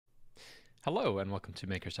Hello and welcome to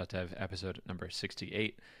Makers.dev episode number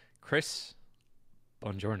 68. Chris,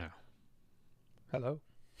 buongiorno. Hello.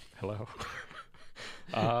 Hello.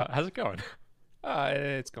 How's it going?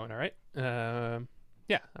 It's going all right.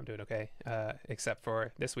 Yeah, I'm doing okay. Except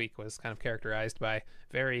for this week was kind of characterized by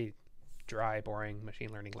very dry, boring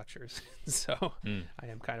machine learning lectures. So Mm, I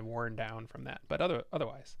am kind of worn down from that. But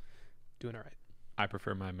otherwise, doing all right. I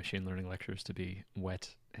prefer my machine learning lectures to be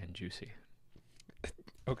wet and juicy.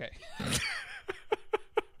 Okay.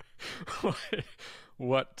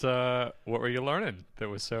 What were you learning that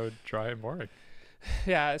was so dry and boring?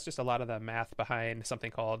 Yeah, it's just a lot of the math behind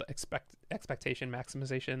something called expectation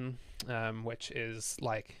maximization, which is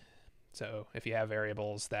like, so if you have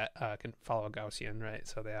variables that can follow a Gaussian, right?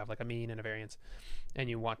 So they have like a mean and a variance, and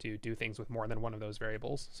you want to do things with more than one of those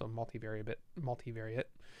variables. So multivariate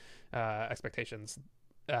expectations.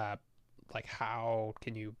 Like how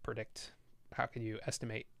can you predict? How can you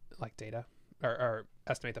estimate like data or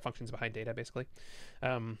estimate the functions behind data, basically?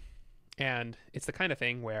 And it's the kind of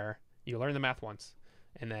thing where you learn the math once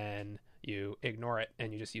and then you ignore it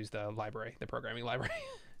and you just use the library, the programming library.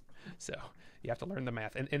 So you have to learn the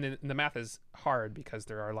math, and the math is hard because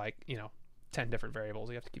there are like 10 different variables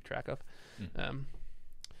you have to keep track of. Mm.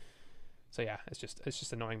 So yeah, it's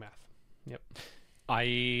just annoying math. Yep.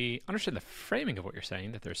 I understand the framing of what you're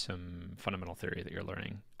saying, that there's some fundamental theory that you're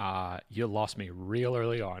learning. You lost me real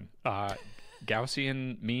early on.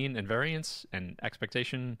 Gaussian mean and variance and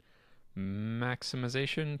expectation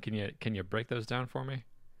maximization. Can you break those down for me?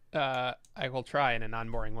 I will try in a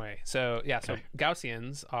non-boring way. So yeah, so Okay.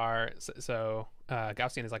 Gaussians are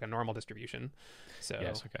Gaussian is like a normal distribution. So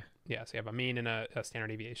Yes. Okay. yeah, so you have a mean and a standard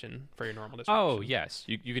deviation for your normal Oh, distribution. yes.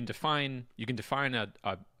 You can define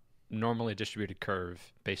a normally distributed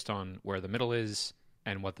curve based on where the middle is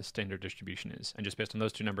and what the standard distribution is, and just based on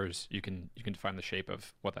those two numbers, you can define the shape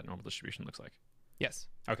of what that normal distribution looks like. Yes.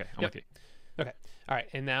 Okay, I'm Yep. with you. Okay. All right.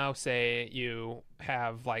 And now say you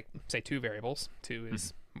have like say two variables. Two Mhm.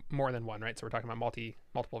 is more than one, right? So we're talking about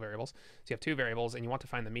multiple variables. So you have two variables and you want to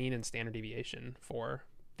find the mean and standard deviation for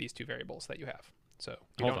these two variables that you have. So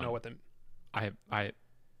you Hold don't know on. what the I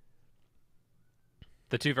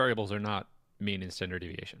the two variables are not mean and standard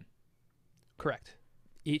deviation. correct.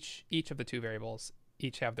 Each of the two variables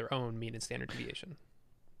each have their own mean and standard deviation.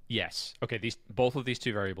 Yes. Okay. These both of these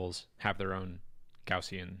two variables have their own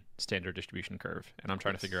Gaussian standard distribution curve, and I'm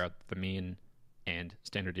trying to Yes. figure out the mean and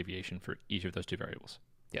standard deviation for each of those two variables.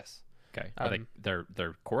 Yes. Okay. Are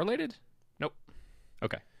they're correlated? Nope.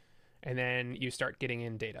 Okay. And then you start getting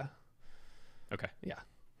in data. Okay. Yeah.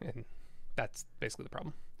 And that's basically the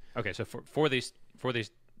problem. Okay. So for these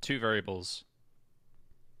two variables,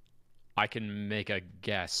 I can make a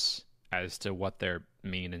guess as to what their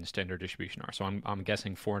mean and standard distribution are. So I'm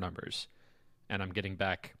guessing four numbers, and I'm getting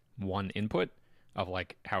back one input of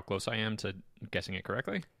like how close I am to guessing it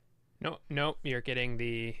correctly. No, you're getting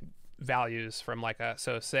the values from like a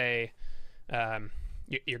so say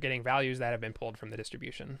you're getting values that have been pulled from the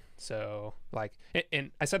distribution. So like,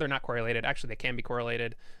 and I said they're not correlated. Actually, they can be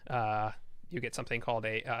correlated. You get something called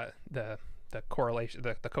the correlation,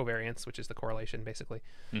 the covariance, which is the correlation basically,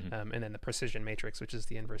 Mhm. and then the precision matrix, which is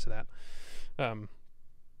the inverse of that.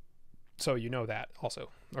 So you know that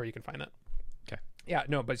also, or you can find that. Okay. Yeah,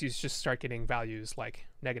 no, but you just start getting values like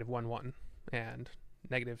 -1, 1 and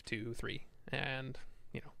 -2, 3 and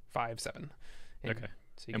 5, 7. And Okay.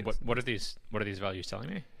 so you And get what are these values telling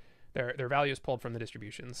me? their values pulled from the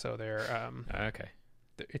distribution. So Okay.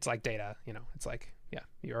 it's like data. It's like yeah,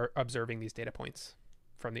 you're observing these data points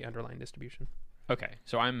from the underlying distribution. Okay.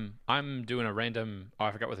 So I'm doing a random. Oh,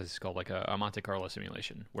 I forgot what this is called. Like a Monte Carlo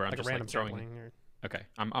simulation where I'm Like a just random like throwing. sampling. Or Okay.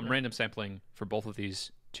 I'm yeah. random sampling for both of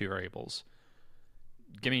these two variables.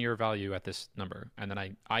 Give me your value at this number, and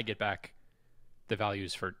then I get back the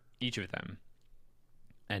values for each of them.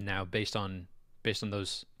 And now based on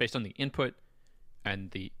the input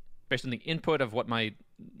and the based on the input of what my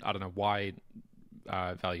I don't know y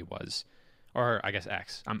value was, or I guess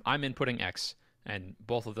x. I'm inputting x, and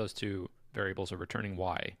both of those two variables are returning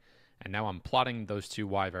y. And now I'm plotting those two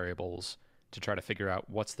y variables to try to figure out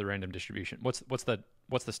what's the random distribution. What's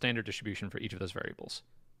the standard distribution for each of those variables,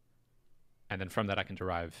 and then from that I can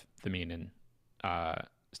derive the mean and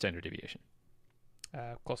standard deviation.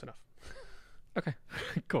 Close enough. Okay,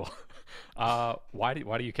 cool. Why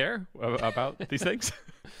do you care about these things?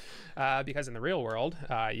 Because in the real world,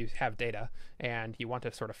 you have data, and you want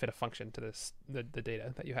to sort of fit a function to the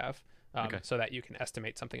data that you have, Okay. so that you can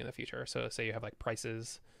estimate something in the future. So say you have like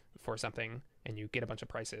prices for something, and you get a bunch of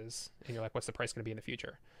prices, and you're like, what's the price going to be in the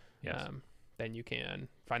future? Yes. Then you can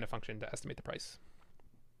find a function to estimate the price.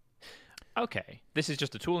 Okay. This is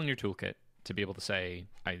just a tool in your toolkit to be able to say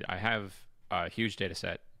I have a huge data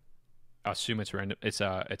set. Assume it's random. It's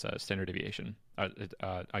a standard deviation, a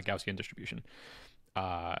Gaussian distribution.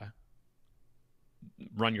 Run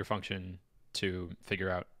your function to figure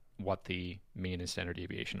out what the mean and standard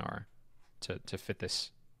deviation are to fit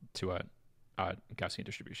this to a Gaussian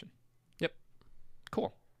distribution. Yep.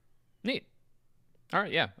 Cool. Neat. All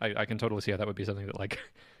right. Yeah, I can totally see how that would be something that like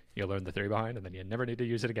you learn the theory behind and then you never need to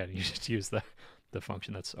use it again. You just use the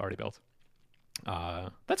function that's already built.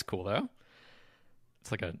 That's cool though.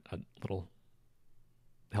 It's like a little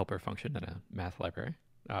helper function in a math library.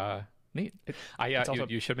 Neat.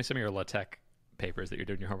 You showed me some of your LaTeX papers that you're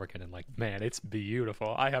doing your homework in, and like, man, it's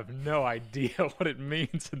beautiful. I have no idea what it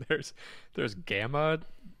means, and there's gamma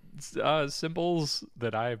symbols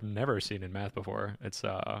that I've never seen in math before. It's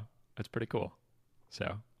pretty cool.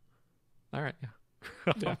 So, all right,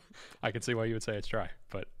 yeah. I can see why you would say it's dry,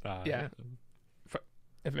 but yeah. If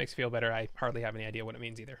it makes you feel better, I hardly have any idea what it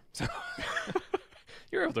means either. So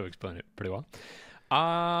you're able to explain it pretty well.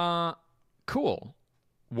 Cool.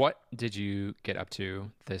 What did you get up to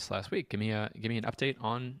this last week? Give me an update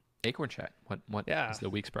on Acorn Chat. What is the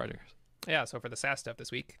week's project? Yeah, so for the SaaS stuff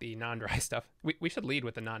this week, the non-dry stuff, we should lead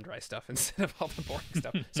with the non-dry stuff instead of all the boring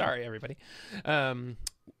stuff. Sorry, everybody.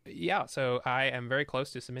 Yeah, so I am very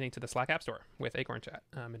close to submitting to the Slack App Store with Acorn Chat.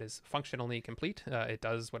 It is functionally complete. It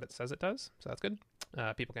does what it says it does, so that's good.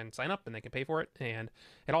 People can sign up and they can pay for it, and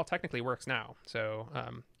it all technically works now. So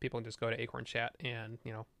people can just go to Acorn Chat and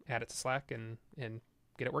add it to Slack and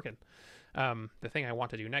get it working. The thing I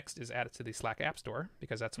want to do next is add it to the Slack App Store,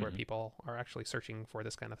 because that's where people are actually searching for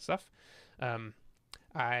this kind of stuff.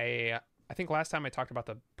 I think last time I talked about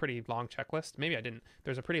the pretty long checklist. Maybe I didn't.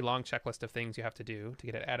 There's a pretty long checklist of things you have to do to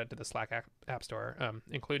get it added to the Slack App Store,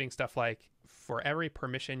 including stuff like for every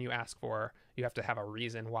permission you ask for, you have to have a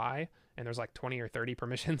reason why. And there's like 20 or 30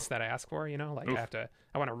 permissions that I ask for, like Oof.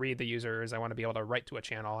 I want to read the users. I want to be able to write to a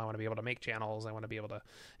channel. I want to be able to make channels. I want to be able to,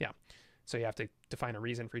 So you have to define a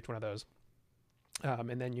reason for each one of those.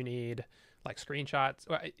 And then you need like screenshots.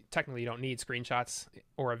 Well, technically you don't need screenshots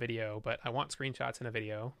or a video, but I want screenshots and a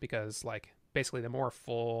video because like basically the more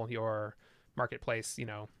full your marketplace,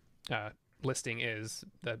 listing is,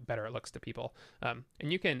 the better it looks to people. And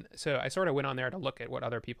you can, so I sort of went on there to look at what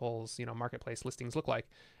other people's, marketplace listings look like.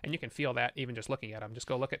 And you can feel that even just looking at them. Just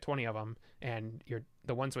go look at 20 of them and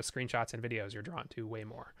the ones with screenshots and videos you're drawn to way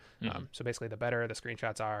more. Mm-hmm. So basically the better the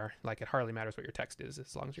screenshots are, like it hardly matters what your text is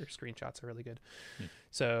as long as your screenshots are really good.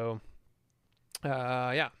 So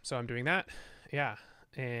so I'm doing that. Yeah.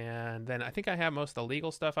 And then I think I have most of the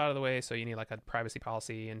legal stuff out of the way. So you need like a privacy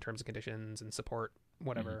policy and terms and conditions and support,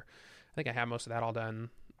 whatever. I think I have most of that all done.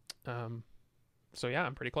 So yeah,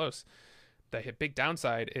 I'm pretty close. The big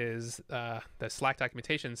downside is the Slack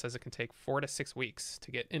documentation says it can take 4 to 6 weeks to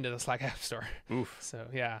get into the Slack App Store. Oof. So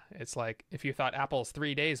yeah, it's like if you thought Apple's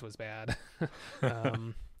 3 days was bad.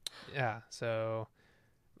 So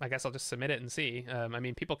I guess I'll just submit it and see. I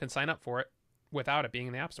mean, people can sign up for it without it being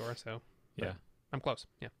in the App Store. So yeah, I'm close.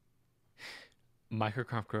 Yeah.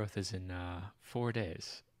 Microconf growth is in 4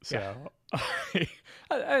 days. So if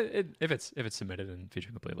it's submitted and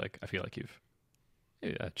feature complete, like I feel like you've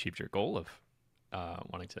achieved your goal of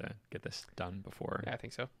wanting to get this done before. Yeah, I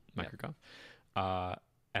think so. Microconf.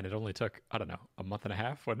 And it only took, I don't know, a month and a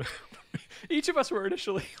half when each of us were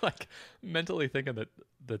initially like mentally thinking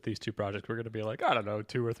that these two projects were going to be like, I don't know,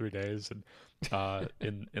 2 or 3 days, and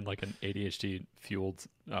in like an ADHD fueled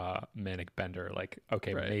manic bender, like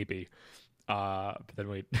okay, right. Maybe. But then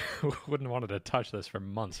we wouldn't wanted to touch this for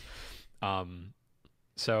months.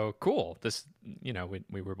 So cool. This,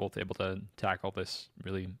 we were both able to tackle this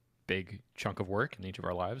really big chunk of work in each of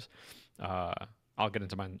our lives. I'll get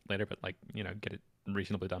into mine later, but get it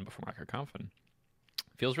reasonably done before MicroConf, and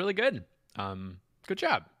feels really good. Good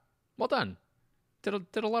job. Well done.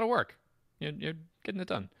 Did a lot of work. You're getting it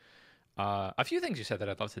done. A few things you said that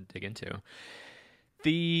I'd love to dig into.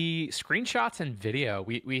 The screenshots and video,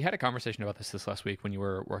 we had a conversation about this last week when you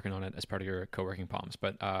were working on it as part of your co-working Palms,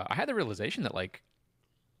 but I had the realization that like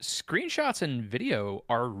screenshots and video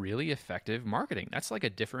are really effective marketing. That's like a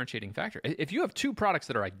differentiating factor. If you have 2 products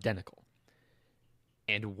that are identical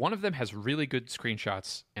and one of them has really good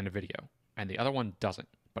screenshots and a video and the other one doesn't,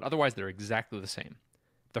 but otherwise they're exactly the same,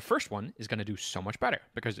 the first one is going to do so much better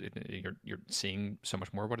because you're seeing so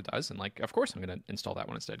much more of what it does. And like, of course I'm going to install that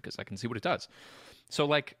one instead because I can see what it does. So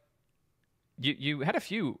like you had a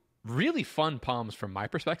few really fun Palms from my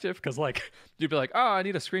perspective, because like you'd be like, I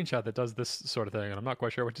need a screenshot that does this sort of thing and I'm not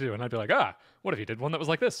quite sure what to do, and I'd be like, what if you did one that was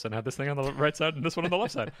like this and had this thing on the right side and this one on the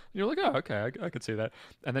left side? And you're like, okay, I could see that.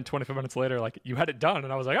 And then 25 minutes later, like you had it done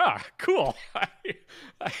and I was like, cool.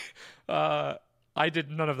 I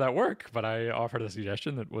did none of that work, but I offered a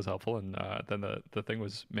suggestion that was helpful, and then the thing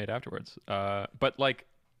was made afterwards. But like,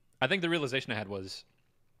 I think the realization I had was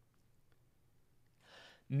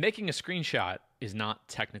making a screenshot is not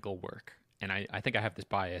technical work. And I think I have this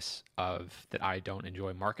bias of that I don't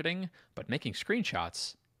enjoy marketing, but making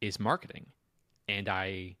screenshots is marketing. And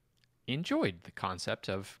I enjoyed the concept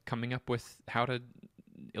of coming up with how to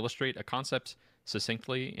illustrate a concept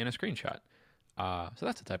succinctly in a screenshot. So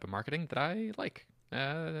that's the type of marketing that I like.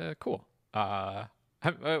 Cool. What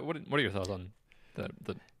are your thoughts on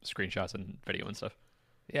the screenshots and video and stuff?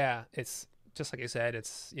 Yeah, it's just like you said,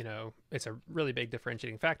 it's it's a really big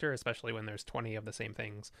differentiating factor, especially when there's 20 of the same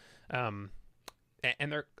things. And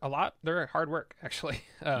they're hard work actually.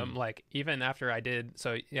 Like even after I did,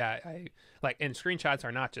 so yeah, I like, and screenshots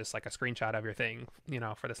are not just like a screenshot of your thing,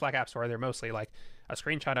 for the Slack App Store, they're mostly like a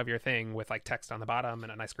screenshot of your thing with like text on the bottom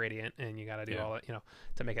and a nice gradient, and you got to do all that,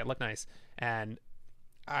 to make it look nice. And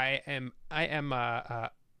I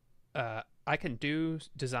can do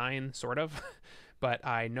design sort of, but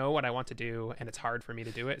I know what I want to do, and it's hard for me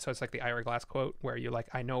to do it. So it's like the Ira Glass quote where you like,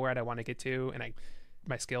 I know where I want to get to, and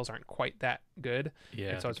my skills aren't quite that good. Yeah.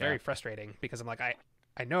 And so it's very frustrating because I'm like,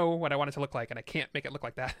 I know what I want it to look like, and I can't make it look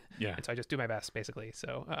like that. Yeah. And so I just do my best basically.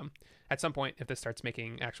 So at some point, if this starts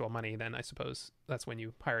making actual money, then I suppose that's when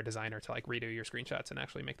you hire a designer to like redo your screenshots and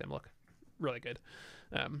actually make them look really good.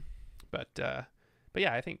 But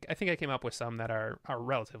yeah, I think I came up with some that are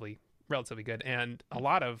relatively good, and a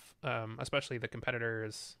lot of especially the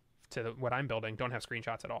competitors to what I'm building don't have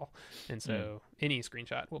screenshots at all, and so any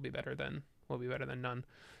screenshot will be better than none.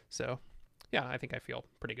 So yeah, I think I feel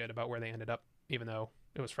pretty good about where they ended up, even though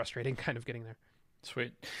it was frustrating kind of getting there.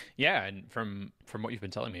 Sweet. Yeah, and from what you've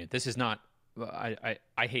been telling me, this is not I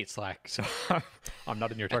hate Slack, so I'm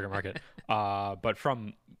not in your target market. But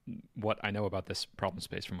from what I know about this problem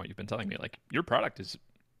space, from what you've been telling me, like your product is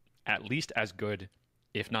at least as good,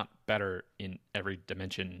 if not better, in every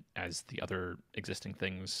dimension as the other existing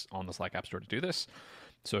things on the Slack App Store to do this.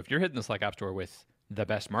 So if you're hitting the Slack App Store with the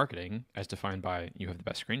best marketing, as defined by you have the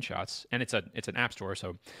best screenshots, and it's an app store,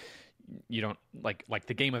 so you don't like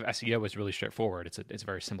the game of SEO is really straightforward. It's a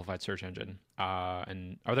very simplified search engine.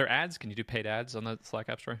 And are there ads? Can you do paid ads on the Slack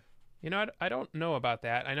App Store? I don't know about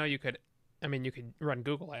that. I know you could. I mean, you could run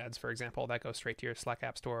Google ads, for example, that goes straight to your Slack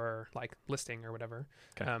App Store like listing or whatever.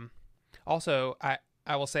 Okay. Also,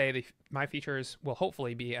 I will say my features will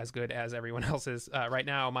hopefully be as good as everyone else's. Right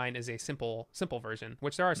now, mine is a simple version,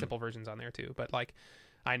 which there are simple versions on there too. But like,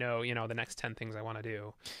 I know the next 10 things I want to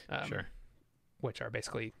do, Sure. which are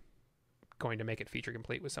basically going to make it feature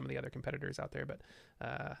complete with some of the other competitors out there. But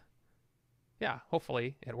yeah,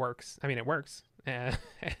 hopefully it works. I mean, it works, and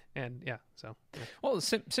yeah. So yeah. Well,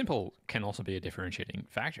 simple can also be a differentiating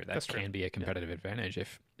factor. That can be a competitive advantage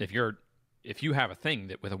if you have a thing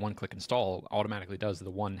that with a one-click install automatically does the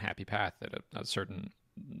one happy path that a certain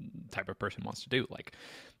type of person wants to do, like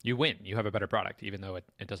you win. You have a better product, even though it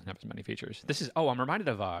doesn't have as many features. This is I'm reminded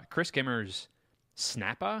of Chris Gimmer's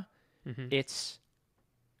Snappa. Mm-hmm. It's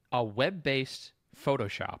a web-based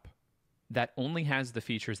Photoshop that only has the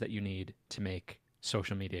features that you need to make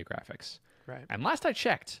social media graphics. Right. And last I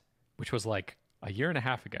checked, which was like a year and a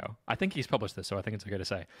half ago, I think he's published this, so I think it's okay to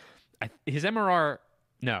say, his MRR,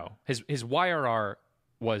 no, his YRR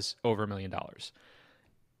was over $1 million.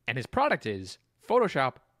 And his product is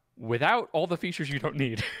Photoshop without all the features you don't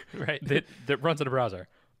need, right? that runs in a browser.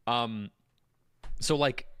 So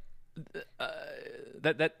like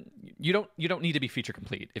that you don't need to be feature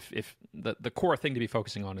complete. If the core thing to be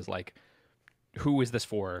focusing on is like, who is this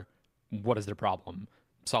for? What is their problem?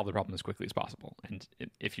 Solve the problem as quickly as possible. And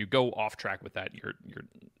if you go off track with that, you're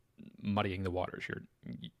muddying the waters.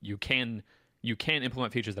 You can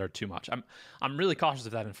implement features that are too much. I'm really cautious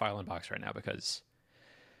of that in FileInbox right now because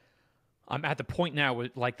I'm at the point now where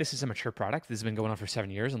like this is a mature product. This has been going on for 7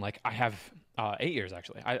 years, and like I have 8 years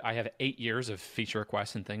actually. I have 8 years of feature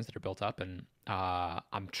requests and things that are built up, and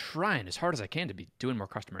I'm trying as hard as I can to be doing more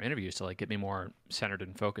customer interviews to like get me more centered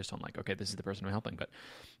and focused on like, okay, this is the person I'm helping. But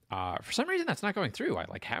for some reason that's not going through. I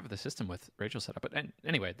like have the system with Rachel set up, but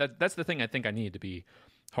anyway, that's the thing I think I need to be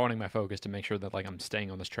honing my focus to make sure that like I'm staying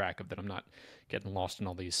on this track of that I'm not getting lost in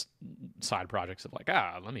all these side projects of like,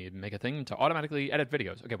 let me make a thing to automatically edit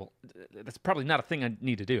videos. Okay, well, that's probably not a thing I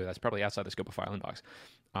need to do. That's probably outside the scope of FileInbox.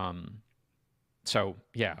 So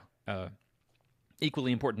yeah,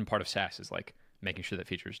 equally important part of SaaS is like making sure that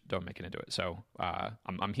features don't make it into it. So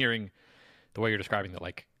I'm hearing the way you're describing that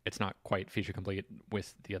like it's not quite feature complete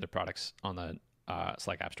with the other products on the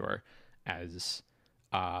Slack App Store as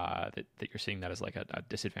that you're seeing that as like a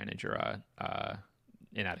disadvantage or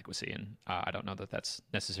inadequacy, and I don't know that that's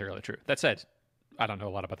necessarily true. That said, I don't know a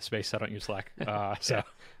lot about the space. I don't use Slack, so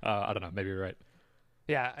I don't know. Maybe you're right.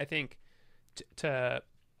 Yeah, I think to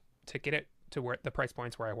get it to where the price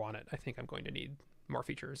points where I want it, I think I'm going to need more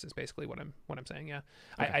features. Is basically what I'm saying. Yeah,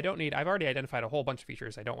 Okay. I don't need. I've already identified a whole bunch of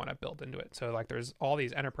features I don't want to build into it. So like, there's all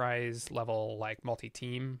these enterprise level like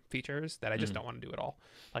multi-team features that I just don't want to do at all.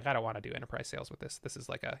 Like, I don't want to do enterprise sales with this. This is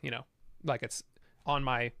like a like it's on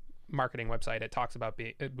my marketing website. It talks about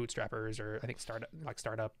bootstrappers, or I think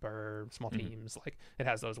startup or small teams. Like, it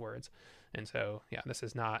has those words, and so yeah, this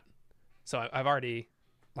is not. So I've already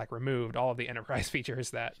like removed all of the enterprise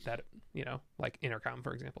features that like Intercom,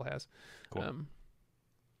 for example, has. Cool.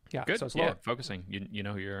 Yeah, Good. so it's Yeah, focusing. You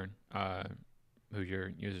know who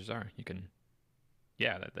your users are. You can,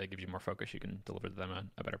 that gives you more focus. You can deliver to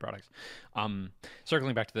them a better product.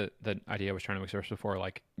 Circling back to the idea I was trying to express before,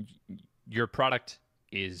 like your product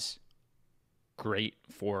is great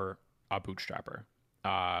for a bootstrapper.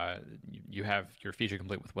 You have your feature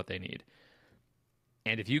complete with what they need.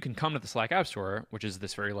 And if you can come to the Slack App Store, which is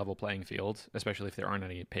this very level playing field, especially if there aren't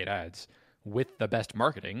any paid ads, with the best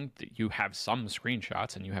marketing, you have some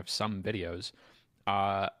screenshots and you have some videos.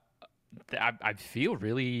 I feel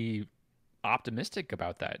really optimistic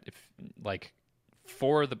about that. If like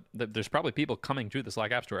for there's probably people coming to the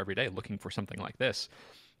Slack App Store every day looking for something like this.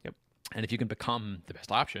 Yep. And if you can become the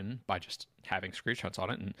best option by just having screenshots on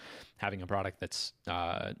it and having a product that's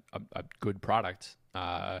a good product,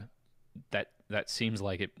 that seems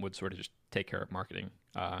like it would sort of just take care of marketing.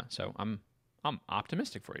 So I'm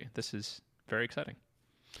optimistic for you. This is very exciting.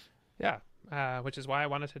 Yeah, which is why I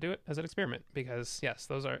wanted to do it as an experiment, because yes,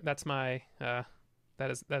 that's my that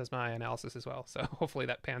is my analysis as well. So hopefully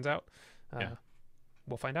that pans out.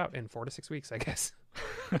 We'll find out in 4 to 6 weeks, I guess.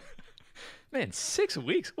 Man, 6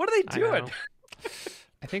 weeks? What are they doing?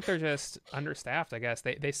 I think they're just understaffed, I guess.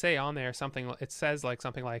 They say on there something, it says like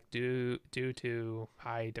something like due to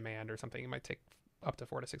high demand or something. It might take up to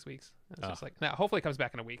 4 to 6 weeks. It's just like, now hopefully it comes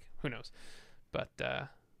back in a week. Who knows? But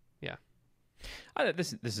yeah.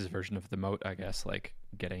 This is a version of the moat, I guess, like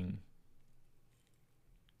getting...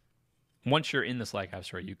 Once you're in the Slack App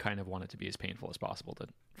Store, you kind of want it to be as painful as possible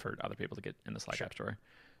for other people to get in the Slack App Store,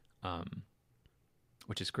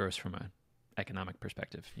 which is gross from an economic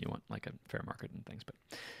perspective. You want like a fair market and things, but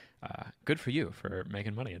good for you for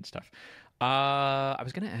making money and stuff. I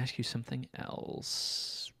was going to ask you something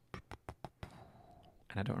else,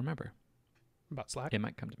 and I don't remember. About Slack? It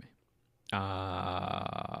might come to me.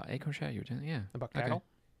 Acorn Chat, you were doing, yeah. About Kaggle? Okay.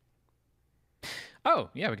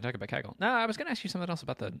 Oh, yeah, we can talk about Kaggle. No, I was going to ask you something else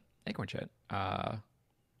about the Acorn Chat.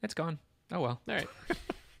 It's gone. Oh, well. All right.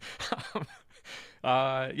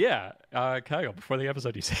 Kaggle, before the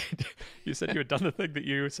episode, you said you had done the thing that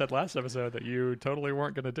you said last episode that you totally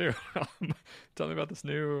weren't going to do. Tell me about this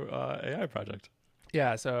new AI project.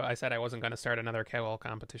 Yeah, so I said I wasn't going to start another Kaggle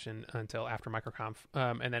competition until after MicroConf,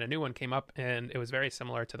 and then a new one came up, and it was very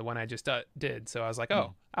similar to the one I just did. So I was like, I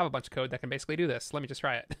have a bunch of code that can basically do this. Let me just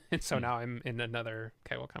try it. And so now I'm in another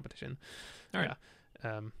Kaggle competition. All right.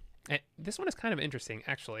 Yeah. And this one is kind of interesting,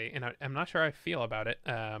 actually, and I'm not sure how I feel about it.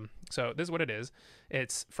 So this is what it is.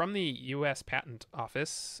 It's from the U.S. Patent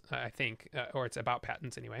Office, I think, or it's about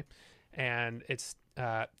patents anyway, and it's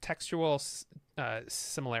textual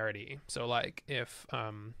similarity. So like if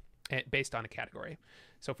based on a category.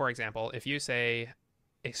 So for example, if you say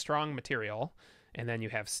a strong material and then you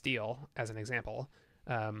have steel as an example,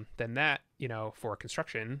 then that, for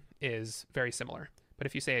construction is very similar. But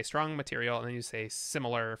if you say a strong material and then you say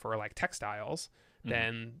similar for like textiles,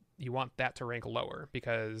 then you want that to rank lower,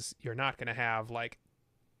 because you're not going to have like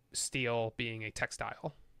steel being a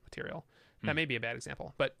textile material. That may be a bad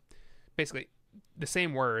example, but basically the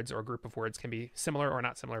same words or group of words can be similar or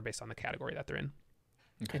not similar based on the category that they're in.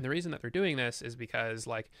 Okay. And the reason that they're doing this is because,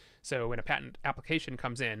 so when a patent application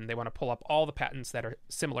comes in, they want to pull up all the patents that are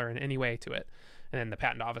similar in any way to it. And then the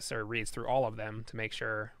patent officer reads through all of them to make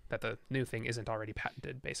sure that the new thing isn't already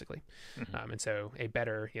patented, basically. And so a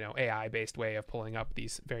better, AI-based way of pulling up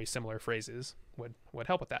these very similar phrases would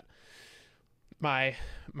help with that. My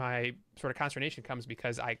sort of consternation comes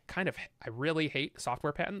because I really hate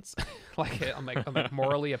software patents. I'm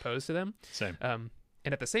morally opposed to them. Same.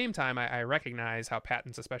 And at the same time, I recognize how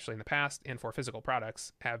patents, especially in the past and for physical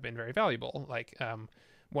products, have been very valuable.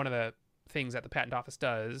 One of the things that the patent office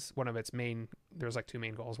does, there's two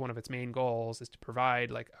main goals. One of its main goals is to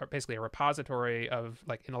provide basically a repository of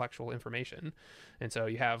intellectual information. And so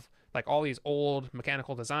you have all these old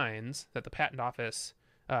mechanical designs that the patent office,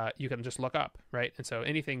 you can just look up, right? And so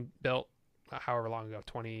anything built however long ago,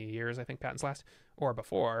 20 years, I think patents last, or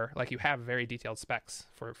before, you have very detailed specs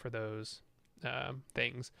for those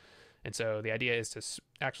things. And so the idea is to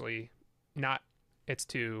actually not, it's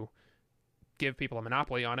to give people a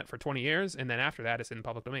monopoly on it for 20 years. And then after that, it's in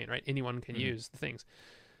public domain, right? Anyone can use the things.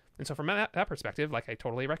 And so from that perspective, like I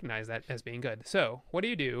totally recognize that as being good. So what do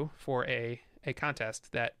you do for a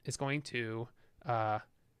contest that is going to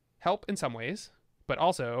help in some ways, but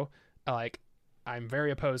also like I'm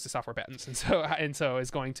very opposed to software patents. And so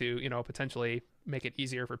is going to, you know, potentially make it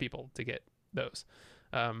easier for people to get those.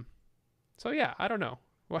 So yeah, I don't know.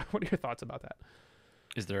 What are your thoughts about that?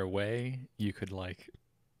 Is there a way you could like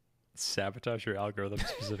sabotage your algorithm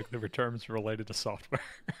specifically for terms related to software?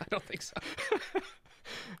 I don't think so.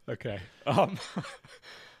 Okay.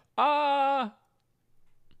 I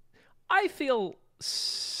feel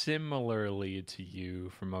similarly to you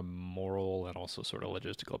from a moral and also sort of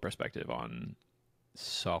logistical perspective on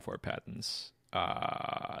software patents.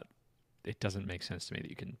 It doesn't make sense to me that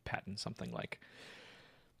you can patent something like,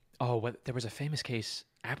 there was a famous case.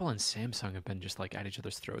 Apple and Samsung have been just like at each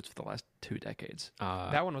other's throats for the last 2 decades.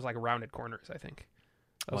 That one was like rounded corners, I think.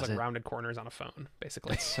 It was like rounded corners on a phone,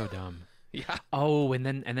 basically. That's so dumb. Yeah. Oh, and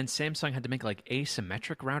then Samsung had to make like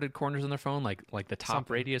asymmetric rounded corners on their phone, like the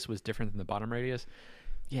top radius was different than the bottom radius.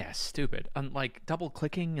 Yeah, stupid. And like double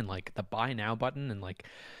clicking and like the buy now button and like,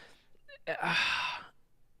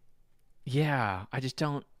 yeah, I just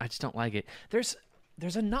don't like it. There's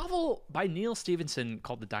a novel by Neil Stephenson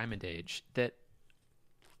called The Diamond Age that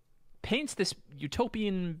paints this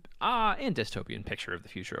utopian and dystopian picture of the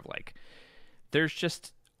future of like there's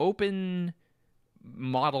just open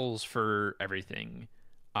models for everything.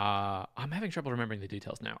 I'm having trouble remembering the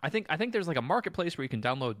details now. I think there's like a marketplace where you can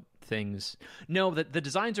download things. No, the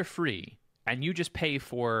designs are free and you just pay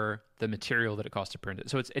for the material that it costs to print it.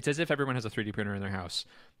 So it's as if everyone has a 3D printer in their house.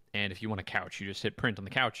 And if you want a couch, you just hit print on the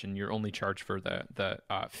couch and you're only charged for the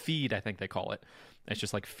feed, I think they call it. It's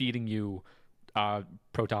just like feeding you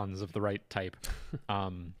protons of the right type.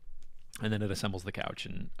 And then it assembles the couch.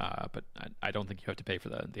 And but I don't think you have to pay for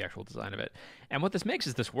the actual design of it. And what this makes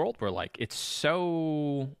is this world where like it's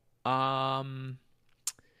so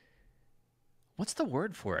what's the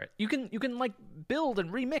word for it? You can like build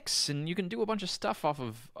and remix and you can do a bunch of stuff off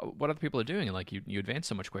of what other people are doing and like you advance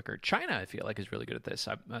so much quicker. China, I feel like, is really good at this.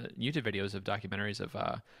 YouTube videos of documentaries of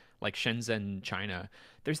like Shenzhen, China.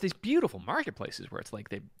 There's these beautiful marketplaces where it's like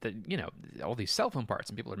they you know, all these cell phone parts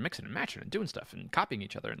and people are mixing and matching and doing stuff and copying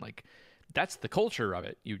each other and like that's the culture of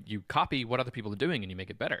it. You copy what other people are doing and you make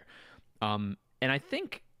it better. And I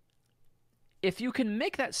think if you can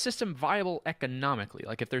make that system viable economically,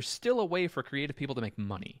 like if there's still a way for creative people to make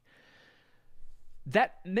money,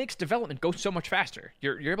 that makes development go so much faster.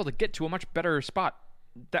 You're able to get to a much better spot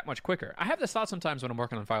that much quicker. I have this thought sometimes when I'm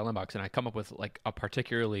working on File Inbox and I come up with like a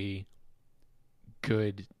particularly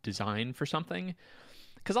good design for something,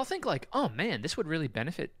 because I'll think like, oh man, this would really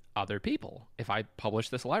benefit other people if I publish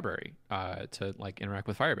this library to like interact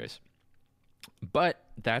with Firebase. But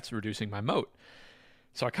that's reducing my moat.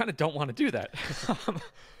 So I kind of don't want to do that.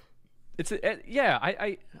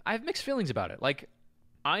 I have mixed feelings about it. Like,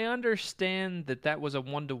 I understand that was a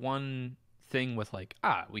one-to-one thing with like,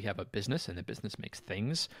 we have a business and the business makes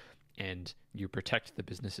things and you protect the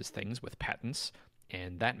business's things with patents.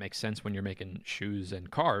 And that makes sense when you're making shoes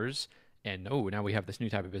and cars. And now we have this new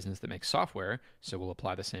type of business that makes software. So we'll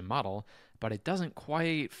apply the same model, but it doesn't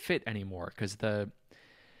quite fit anymore because the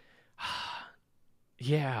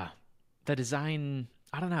design,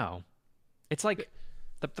 I don't know. It's like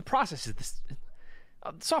the process is this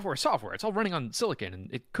software. It's all running on silicon,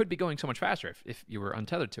 and it could be going so much faster if you were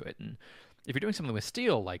untethered to it. And if you're doing something with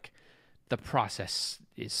steel, like the process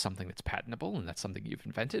is something that's patentable, and that's something you've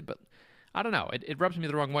invented. But I don't know. It rubs me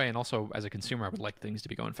the wrong way. And also, as a consumer, I would like things to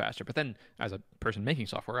be going faster. But then, as a person making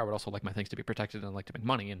software, I would also like my things to be protected, and I'd like to make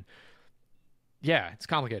money. And yeah, it's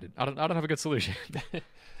complicated. I don't have a good solution.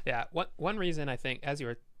 Yeah. One reason I think, as you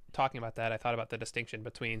were talking about that, I thought about the distinction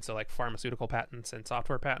between like pharmaceutical patents and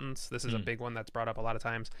software patents. This is a big one that's brought up a lot of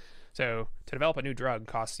times. So to develop a new drug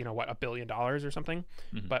costs $1 billion or something.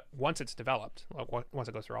 Mm-hmm. But once it's developed, once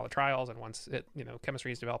it goes through all the trials and once it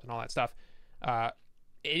chemistry is developed and all that stuff,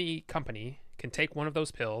 any company can take one of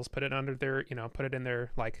those pills, put it under their put it in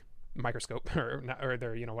their like microscope or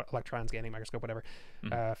their electron scanning microscope, whatever.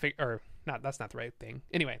 That's not the right thing.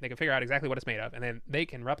 Anyway, they can figure out exactly what it's made of, and then they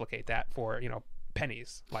can replicate that for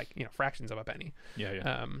pennies, like fractions of a penny.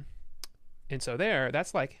 Yeah. And so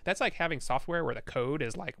that's like having software where the code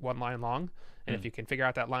is like one line long, and if you can figure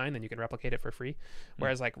out that line, then you can replicate it for free.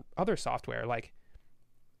 Whereas like other software, like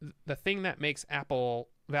the thing that makes Apple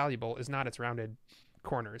valuable is not its rounded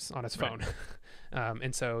corners on its phone.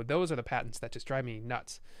 And so those are the patents that just drive me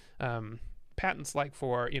nuts. Patents like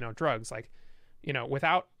for drugs, like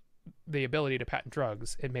without the ability to patent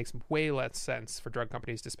drugs, it makes way less sense for drug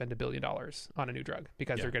companies to spend $1 billion on a new drug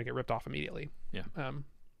because Yeah. they're going to get ripped off immediately. Yeah.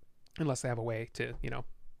 Unless they have a way to,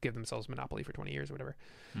 give themselves monopoly for 20 years or whatever.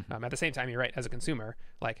 Mhm. At the same time, you're right. As a consumer,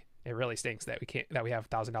 like it really stinks that we have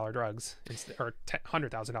 $1,000 drugs or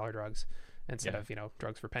 $100,000 drugs instead Yeah. of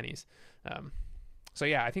drugs for pennies. So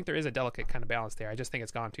yeah, I think there is a delicate kind of balance there. I just think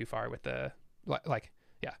it's gone too far with the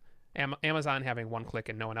Amazon having one click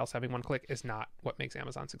and no one else having one click is not what makes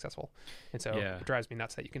Amazon successful. And so Yeah. it drives me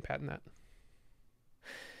nuts that you can patent that.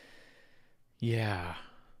 Yeah.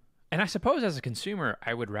 And I suppose as a consumer,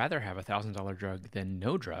 I would rather have $1,000 drug than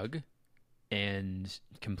no drug, and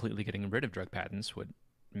completely getting rid of drug patents would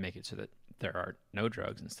make it so that there are no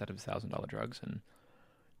drugs instead of $1,000 drugs. And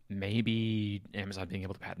maybe Amazon being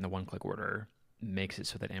able to patent the one-click order makes it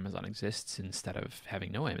so that Amazon exists instead of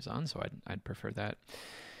having no Amazon. So I'd prefer that.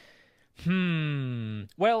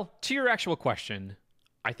 Well, to your actual question,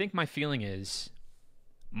 I think my feeling is,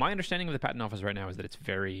 my understanding of the patent office right now is that it's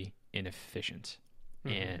very inefficient.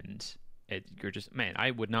 And you're just, man, I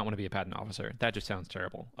would not want to be a patent officer. That just sounds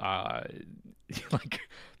terrible. Like,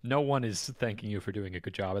 no one is thanking you for doing a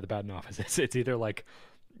good job at the patent office. It's either like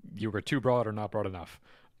you were too broad or not broad enough,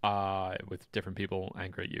 with different people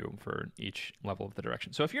angry at you for each level of the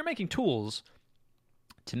direction. So if you're making tools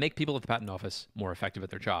to make people at the patent office more effective at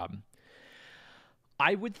their job,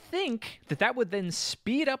 I would think that would then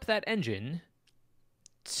speed up that engine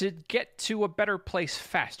to get to a better place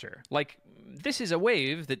faster. Like, this is a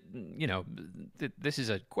wave that, this is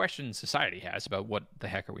a question society has about what the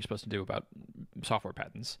heck are we supposed to do about software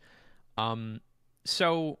patents.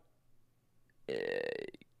 So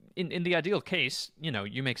in the ideal case,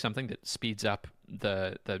 you make something that speeds up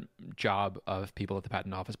the job of people at the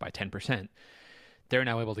patent office by 10%. They're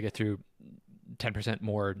now able to get through 10%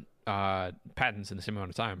 more patents in the same amount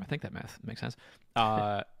of time. I think that math makes sense.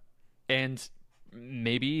 And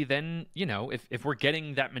maybe then, if we're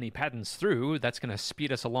getting that many patents through, that's going to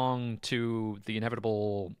speed us along to the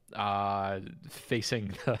inevitable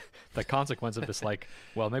facing the consequence of this. Like,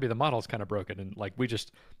 well, maybe the model's kind of broken, and like we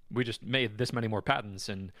just made this many more patents,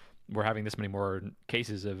 and we're having this many more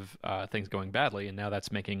cases of things going badly, and now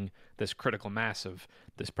that's making this critical mass of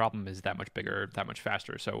this problem is that much bigger, that much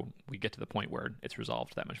faster. So we get to the point where it's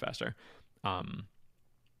resolved that much faster.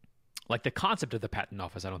 Like, the concept of the patent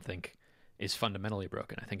office, I don't think is fundamentally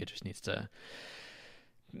broken. I think it just needs to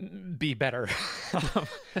be better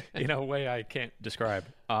in a way I can't describe.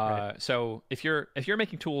 Right. So if you're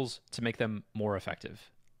making tools to make them more effective,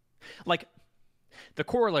 like the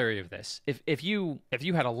corollary of this, if you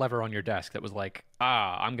had a lever on your desk that was like,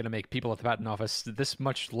 I'm going to make people at the patent office this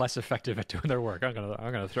much less effective at doing their work, I'm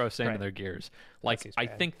gonna throw sand in their gears. Like, I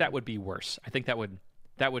think that would be worse. I think that would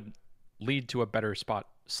lead to a better spot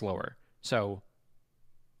slower. So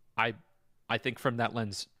I think from that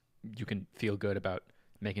lens, you can feel good about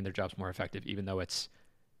making their jobs more effective, even though it's,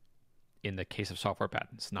 in the case of software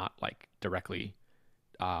patents, not like directly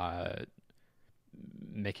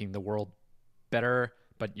making the world better,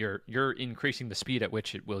 but you're increasing the speed at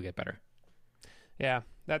which it will get better. Yeah,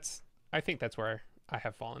 I think that's where I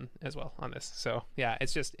have fallen as well on this. So yeah,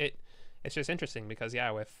 it's just interesting because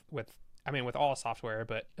with all software,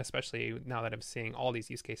 but especially now that I'm seeing all these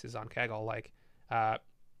use cases on Kaggle, like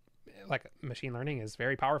machine learning is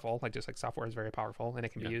very powerful, like just like software is very powerful, and it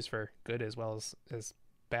can be used for good as well as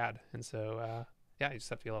bad. And so you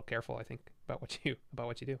just have to be a little careful, I think, about what you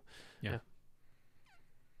do. Yeah.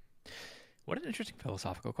 What an interesting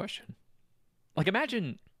philosophical question. Like,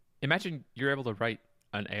 imagine you're able to write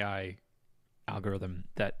an AI algorithm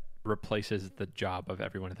that replaces the job of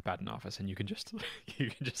everyone at the patent office, and you can just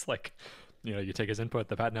like, you take his input,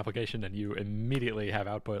 the patent application, and you immediately have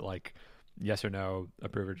output like yes or no,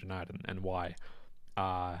 approve or denied, and why.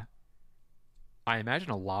 I imagine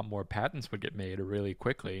a lot more patents would get made really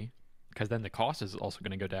quickly, because then the cost is also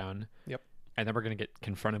going to go down. Yep. And then we're going to get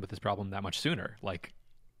confronted with this problem that much sooner. Like,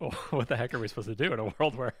 what the heck are we supposed to do in a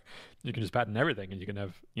world where you can just patent everything, and you can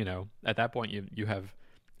have, at that point you have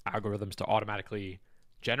algorithms to automatically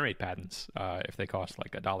generate patents if they cost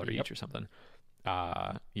like $1 each or something.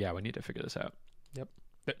 We need to figure this out. Yep.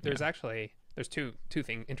 There's two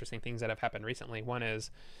interesting things that have happened recently. One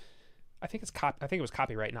is, I think it was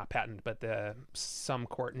copyright, not patent, but some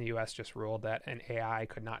court in the U.S. just ruled that an AI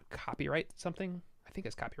could not copyright something. I think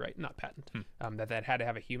it's copyright, not patent. That had to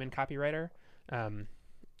have a human copywriter. Now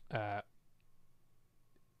I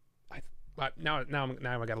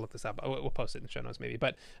got to look this up. We'll post it in the show notes maybe,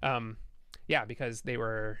 but because they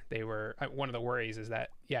were one of the worries is that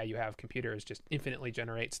you have computers just infinitely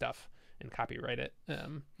generate stuff and copyright it,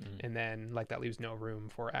 and then like that leaves no room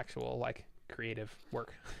for actual like creative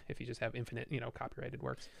work if you just have infinite, copyrighted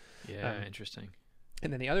works. Yeah, interesting.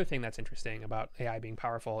 And then the other thing that's interesting about AI being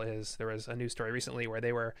powerful is there was a news story recently where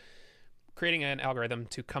they were creating an algorithm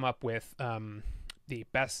to come up with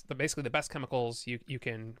basically the best chemicals you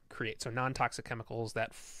can create. So non-toxic chemicals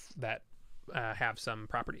that have some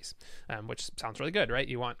properties, which sounds really good, right?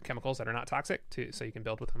 You want chemicals that are not toxic so you can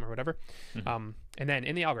build with them or whatever. And then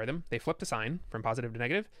in the algorithm, they flipped a sign from positive to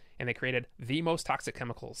negative, and they created the most toxic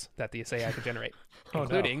chemicals that the AI could generate,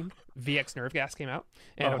 including VX nerve gas came out,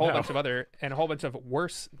 and a whole bunch of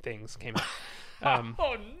worse things came out.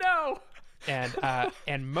 Oh no!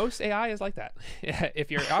 And most AI is like that.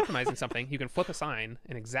 If you're optimizing something, you can flip a sign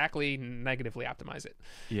and exactly negatively optimize it.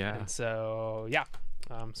 Yeah. And so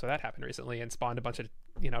so that happened recently and spawned a bunch of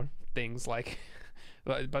things like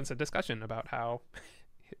a bunch of discussion about how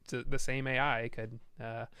the same AI could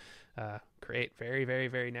create very, very,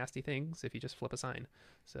 very nasty things if you just flip a sign.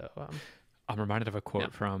 So I'm reminded of a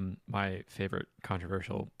quote from my favorite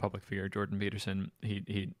controversial public figure, Jordan Peterson.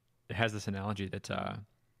 He has this analogy that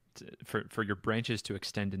for your branches to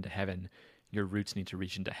extend into heaven, your roots need to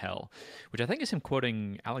reach into hell, which I think is him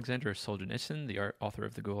quoting Alexander Solzhenitsyn, the author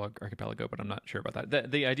of the Gulag Archipelago, but I'm not sure about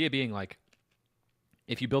that. The idea being like,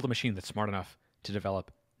 if you build a machine that's smart enough to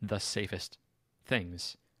develop the safest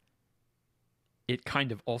things, it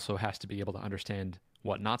kind of also has to be able to understand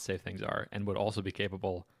what not safe things are, and would also be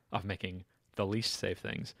capable of making the least safe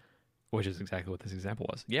things, which is exactly what this example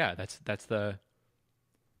was. Yeah, that's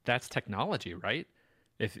technology, right?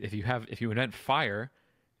 If you invent fire,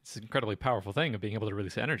 it's an incredibly powerful thing of being able to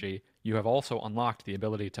release energy. You have also unlocked the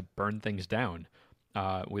ability to burn things down.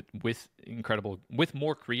 With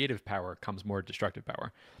more creative power comes more destructive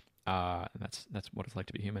power. That's what it's like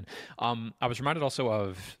to be human. I was reminded also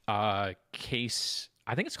of a case.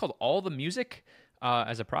 I think it's called All the Music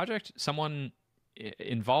as a project. Someone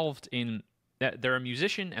involved in they're a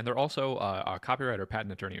musician and they're also a copyright or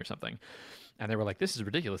patent attorney or something. And they were like, this is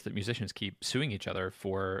ridiculous that musicians keep suing each other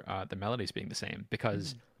for the melodies being the same,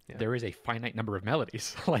 because there is a finite number of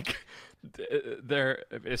melodies. Like, they're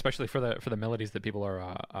especially for the melodies that people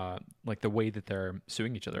are like the way that they're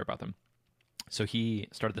suing each other about them. So he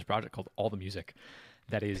started this project called All the Music,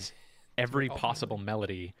 that is every possible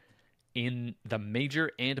melody in the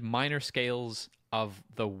major and minor scales of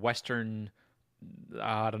the Western.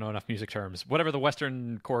 I don't know enough music terms. Whatever the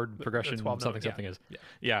Western chord progression something is.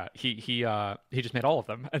 Yeah. He just made all of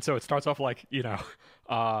them, and so it starts off like 1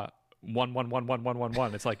 1 1 1 1 1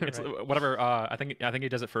 1. It's like it's right. Whatever. I think he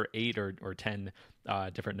does it for 8 or 10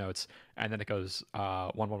 different notes, and then it goes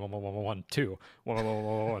 1 1 1 1 1 1 1 2 1 1 1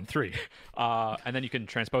 1 1 3, and then you can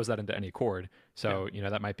transpose that into any chord. So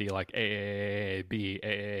that might be like A B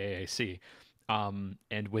A C,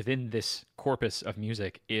 and within this corpus of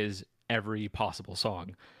music is every possible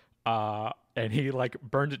song. And he like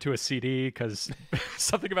burned it to a CD because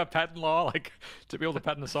something about patent law, like to be able to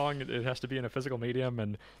patent a song, it has to be in a physical medium.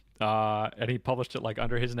 And he published it like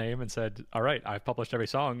under his name and said, all right, I've published every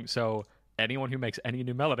song. So anyone who makes any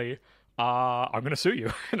new melody, I'm going to sue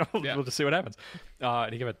you and we'll just see what happens.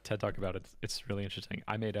 And he gave a TED talk about it. It's really interesting.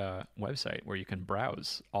 I made a website where you can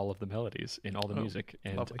browse all of the melodies in all the music.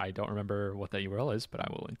 And lovely. I don't remember what that URL is, but I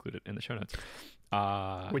will include it in the show notes.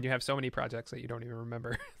 When you have so many projects that you don't even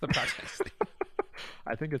remember the projects.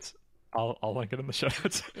 I think I'll link it in the show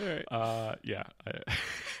notes. Right.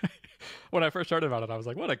 When I first started about it, I was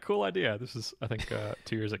like, what a cool idea. This is, I think,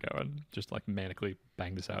 2 years ago, and just like manically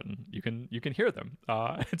banged this out, and you can hear them.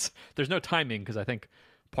 There's no timing, because I think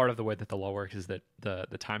part of the way that the law works is that the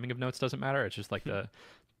timing of notes doesn't matter. It's just like the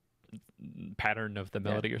pattern of the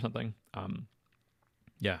melody or something.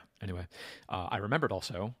 Anyway, I remembered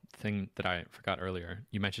also the thing that I forgot earlier.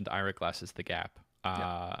 You mentioned Ira Glass's The Gap.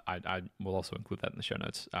 I will also include that in the show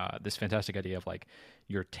notes. This fantastic idea of like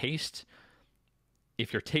your taste.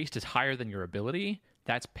 If your taste is higher than your ability,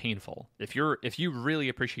 that's painful. If you really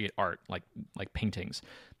appreciate art, like paintings,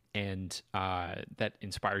 and that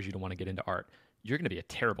inspires you to want to get into art, you're going to be a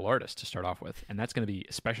terrible artist to start off with, and that's going to be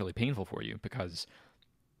especially painful for you because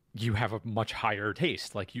you have a much higher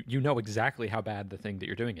taste. Like you know exactly how bad the thing that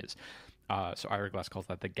you're doing is. So Ira Glass calls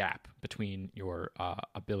that the gap between your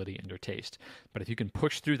ability and your taste. But if you can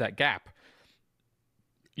push through that gap,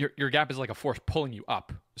 your gap is like a force pulling you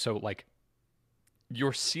up. So like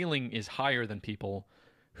your ceiling is higher than people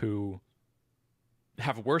who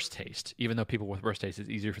have worse taste, even though people with worse taste, it's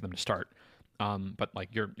easier for them to start. But like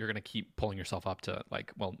you're going to keep pulling yourself up to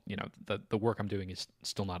like, well, the work I'm doing is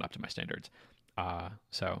still not up to my standards.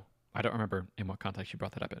 So I don't remember in what context you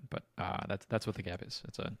brought that up in, but that's what the gap is.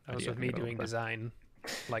 It's a that was with me doing design.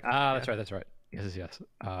 Like that's right. Yes.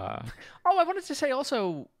 I wanted to say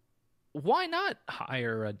also, why not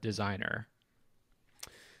hire a designer?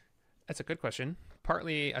 That's a good question.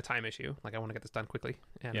 Partly a time issue. Like I want to get this done quickly,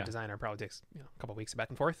 and Yeah. the designer probably takes a couple of weeks back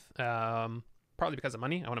and forth. Partly because of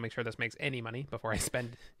money. I want to make sure this makes any money before I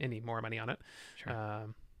spend any more money on it. Sure.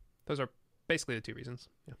 Those are basically the two reasons.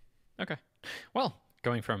 Yeah. Okay. Well,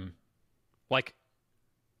 going from like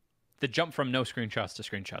the jump from no screenshots to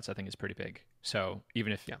screenshots, I think is pretty big. So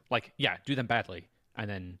even if do them badly and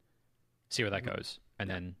then see where that goes, and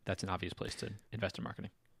then that's an obvious place to invest in marketing.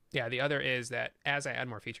 Yeah, the other is that as I add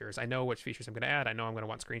more features, I know which features I'm going to add. I know I'm going to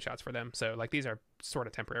want screenshots for them. So like these are sort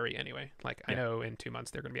of temporary anyway. Like I know in 2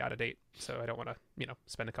 months they're going to be out of date. So I don't want to,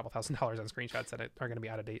 spend a couple $1,000s on screenshots that are going to be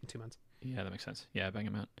out of date in 2 months. Yeah, that makes sense. Yeah, bang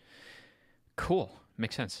them out. Cool.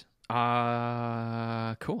 Makes sense.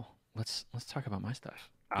 Cool. Let's talk about my stuff.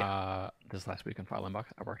 Yeah. This last week on File Inbox,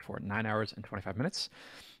 I worked for 9 hours and 25 minutes.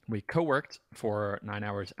 We co-worked for 9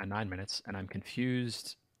 hours and 9 minutes, and I'm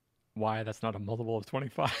confused why that's not a multiple of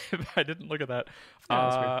 25. I didn't look at that.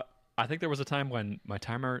 I think there was a time when my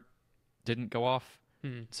timer didn't go off,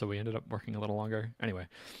 so we ended up working a little longer. Anyway,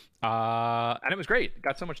 and it was great.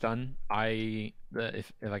 Got so much done.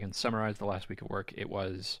 If I can summarize the last week of work, it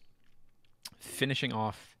was finishing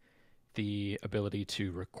off the ability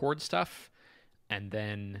to record stuff and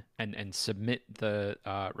then and submit the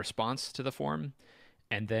response to the form.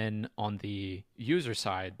 And then on the user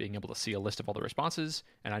side, being able to see a list of all the responses,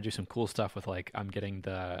 and I do some cool stuff with like I'm getting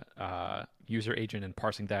the user agent and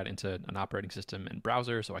parsing that into an operating system and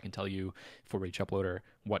browser, so I can tell you for each uploader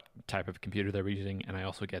what type of computer they're using, and I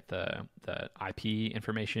also get the IP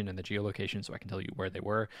information and the geolocation, so I can tell you where they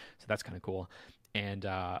were. So that's kind of cool. And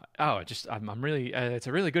I'm really it's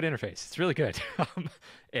a really good interface. It's really good.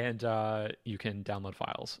 And you can download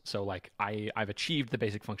files. So like I've achieved the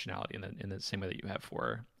basic functionality in the same way that you have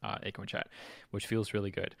for Acorn Chat, which feels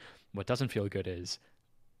really good. What doesn't feel good is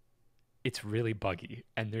it's really buggy,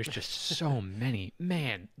 and there's just so many.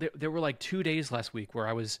 Man, there were like 2 days last week where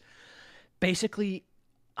I was basically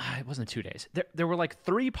it wasn't 2 days. There were like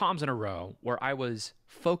 3 palms in a row where I was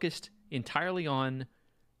focused entirely on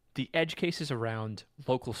the edge cases around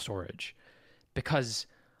local storage, because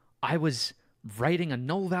I was writing a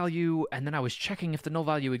null value and then I was checking if the null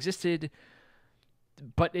value existed,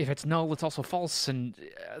 but if it's null, it's also false. And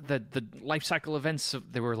the life cycle events,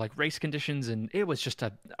 there were like race conditions, and it was just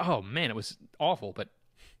it was awful. But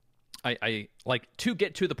I like to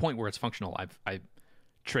get to the point where it's functional. I've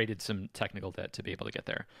traded some technical debt to be able to get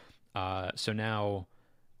there. So now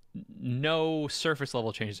no surface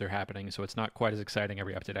level changes are happening, so it's not quite as exciting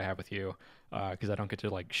every update I have with you, because I don't get to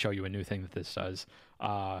like show you a new thing that this does.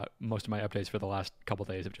 Most of my updates for the last couple of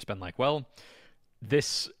days have just been like, well,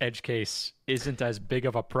 this edge case isn't as big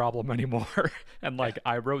of a problem anymore. And like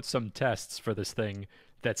I wrote some tests for this thing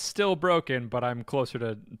that's still broken, but I'm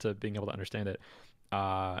closer to being able to understand it.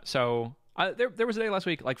 So there was a day last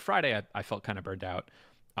week, like Friday, I felt kind of burned out.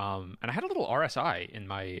 And I had a little RSI in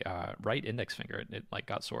my right index finger. It like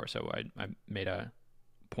got sore, so I made a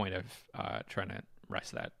point of trying to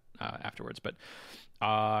rest that afterwards. But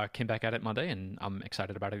came back at it Monday, and I'm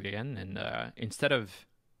excited about it again. And instead of,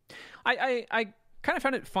 I kind of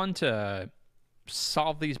found it fun to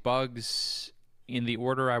solve these bugs in the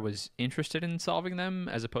order I was interested in solving them,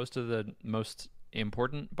 as opposed to the most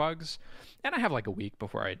important bugs. And I have like a week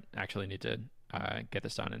before I actually need to get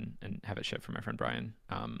this done and have it shipped for my friend Brian,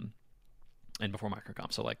 and before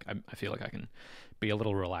MicroConf. So like I feel like I can be a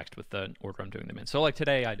little relaxed with the order I'm doing them in. So like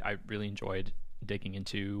today I really enjoyed digging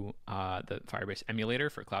into the Firebase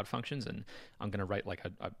emulator for Cloud Functions, and I'm going to write like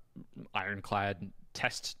a ironclad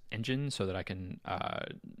test engine so that I can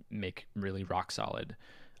make really rock solid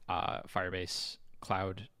Firebase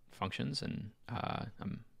Cloud Functions. And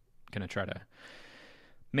I'm going to try to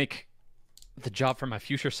make the job for my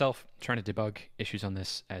future self trying to debug issues on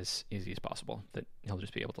this as easy as possible, that he'll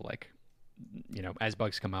just be able to like, as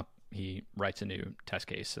bugs come up, he writes a new test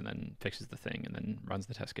case and then fixes the thing and then runs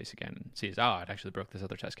the test case again and sees, it actually broke this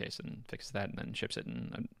other test case, and fixes that and then ships it.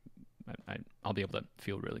 And I'll be able to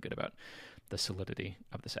feel really good about the solidity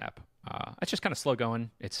of this app. It's just kind of slow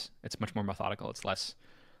going. It's much more methodical. It's less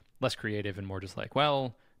creative and more just like,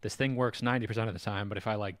 well, this thing works 90% of the time, but if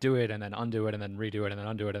I like do it and then undo it and then redo it and then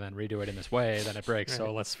undo it and then redo it in this way, then it breaks. Right.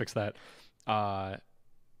 So let's fix that.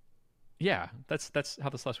 Yeah, that's how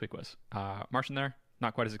this last week was. Marching there,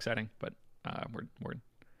 not quite as exciting, but we're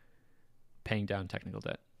paying down technical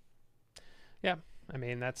debt. Yeah, I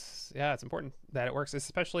mean it's important that it works,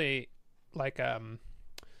 especially like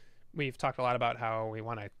we've talked a lot about how we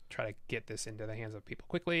want to try to get this into the hands of people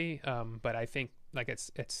quickly. But I think like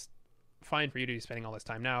it's fine for you to be spending all this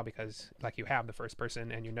time now because like you have the first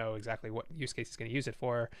person and you know exactly what use case he's going to use it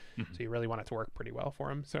for. Mm-hmm. So you really want it to work pretty well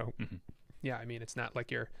for him. So Mm-hmm. yeah, I mean, it's not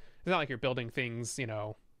like you're building things, you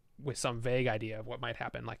know, with some vague idea of what might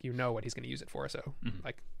happen. Like, you know what he's going to use it for. So Mm-hmm.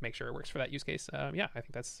 like make sure it works for that use case. Yeah, I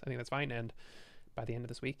think that's fine. And by the end of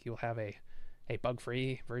this week, you'll have a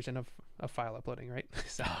bug-free version of file uploading, right?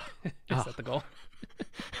 So is that the goal?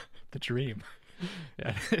 The dream.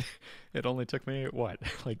 Yeah. It only took me what,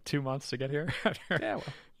 like 2 months to get here. Yeah, well,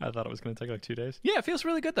 I thought it was going to take like 2 days. Yeah, it feels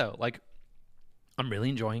really good though. Like, I'm really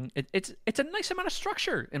enjoying it. It's a nice amount of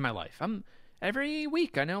structure in my life. Every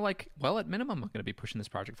week I know, like, well, at minimum I'm going to be pushing this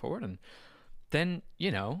project forward, and then,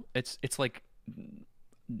 you know, it's like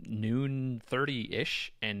noon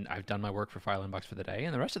 30-ish, and I've done my work for File Inbox for the day,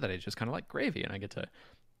 and the rest of the day is just kind of like gravy, and I get to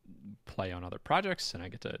play on other projects, and I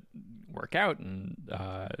get to work out and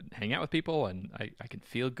hang out with people, and I can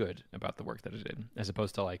feel good about the work that I did, as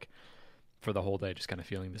opposed to like for the whole day just kind of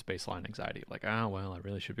feeling this baseline anxiety, like, oh well, I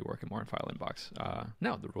really should be working more on File Inbox.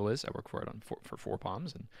 No, the rule is I work for it for 4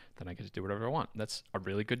 palms, and then I get to do whatever I want. That's a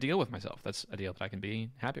really good deal with myself. That's a deal that I can be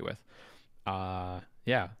happy with.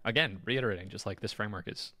 Yeah, again, reiterating, just like this framework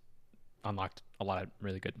has unlocked a lot of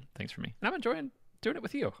really good things for me, and I'm enjoying doing it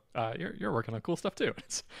with you. You're working on cool stuff too.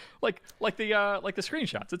 It's like the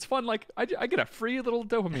screenshots. It's fun. Like I get a free little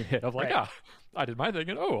dopamine hit of like, right. I did my thing,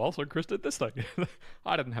 and oh, also Chris did this thing.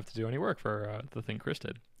 I didn't have to do any work for the thing Chris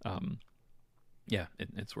did. Yeah,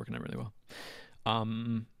 it's working out really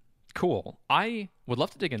well. Cool. I would love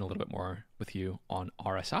to dig in a little bit more with you on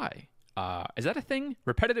RSI. Is that a thing?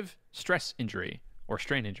 Repetitive stress injury or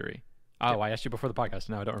strain injury? Oh, I asked you before the podcast.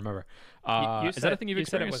 No, I don't remember. Is that a thing you've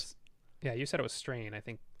experienced? Yeah, you said it was strain. I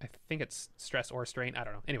think it's stress or strain. I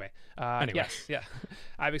don't know. Anyway. Yes, yeah.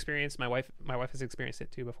 I've experienced. My wife has experienced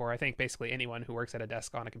it too before. I think basically anyone who works at a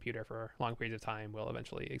desk on a computer for long periods of time will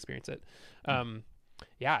eventually experience it.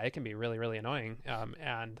 Yeah, it can be really, really annoying.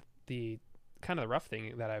 And the kind of the rough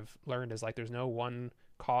thing that I've learned is like there's no one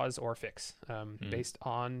cause or fix based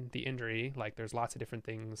on the injury. Like there's lots of different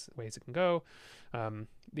ways it can go.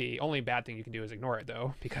 The only bad thing you can do is ignore it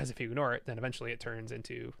though, because if you ignore it, then eventually it turns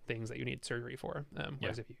into things that you need surgery for.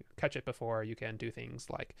 Whereas if you catch it before, you can do things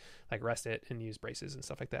like rest it and use braces and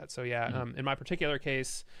stuff like that. So yeah, in my particular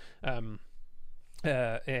case,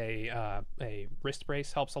 a wrist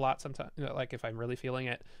brace helps a lot sometimes, like if I'm really feeling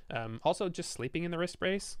it. Also just sleeping in the wrist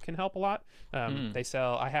brace can help a lot.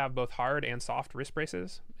 I have both hard and soft wrist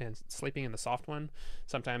braces, and sleeping in the soft one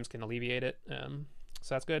sometimes can alleviate it.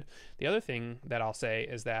 So that's good. The other thing that I'll say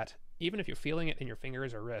is that even if you're feeling it in your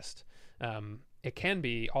fingers or wrist, it can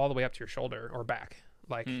be all the way up to your shoulder or back.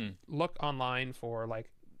 Like look online for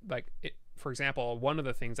for example, one of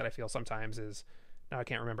the things that I feel sometimes is, now I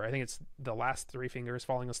can't remember, I think it's the last 3 fingers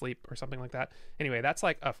falling asleep or something like that. Anyway, that's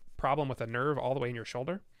like a problem with a nerve all the way in your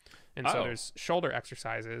shoulder. And so there's shoulder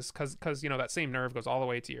exercises because you know that same nerve goes all the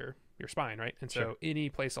way to your spine, right? And so any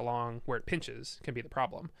place along where it pinches can be the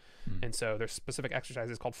problem. And so there's specific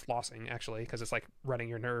exercises called flossing, actually, because it's like running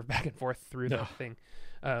your nerve back and forth through the thing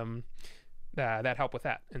that help with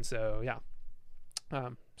that. And so yeah,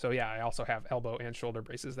 I also have elbow and shoulder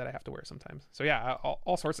braces that I have to wear sometimes. So yeah,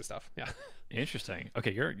 all sorts of stuff. Yeah. Interesting.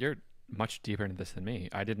 Okay, you're much deeper into this than me.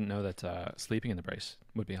 I didn't know that sleeping in the brace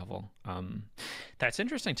would be helpful. That's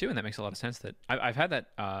interesting too, and that makes a lot of sense. That I've had that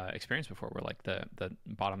experience before, where like the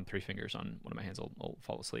bottom 3 fingers on one of my hands will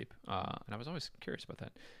fall asleep, and I was always curious about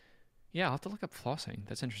that. Yeah, I'll have to look up flossing.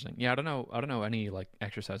 That's interesting. Yeah, I don't know any like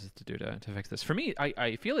exercises to do to fix this. For me,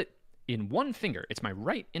 I feel it in one finger. It's my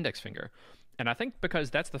right index finger. And I think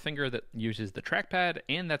because that's the finger that uses the trackpad,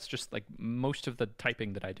 and that's just like most of the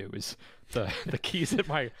typing that I do is the keys that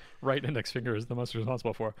my right index finger is the most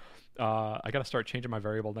responsible for. I got to start changing my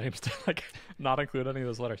variable names to like not include any of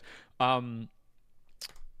those letters. And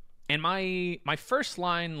my first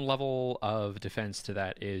line level of defense to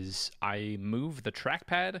that is I move the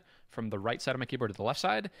trackpad from the right side of my keyboard to the left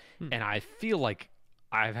side, and I feel like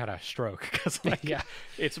I've had a stroke because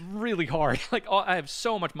it's really hard. Like I have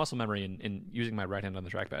so much muscle memory in using my right hand on the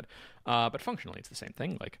trackpad, but functionally it's the same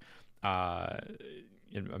thing. Like I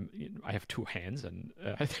have 2 hands, and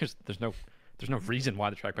there's no reason why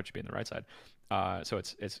the trackpad should be on the right side. So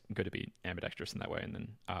it's good to be ambidextrous in that way, and then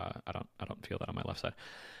I don't feel that on my left side.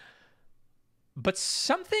 But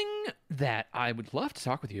something that I would love to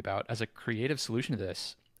talk with you about as a creative solution to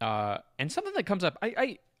this, and something that comes up,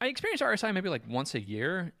 I experience RSI maybe like once a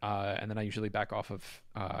year, and then I usually back off of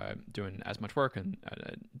doing as much work and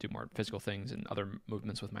do more physical things and other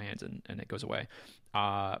movements with my hands, and it goes away.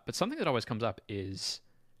 But something that always comes up is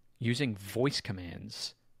using voice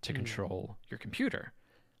commands to control your computer.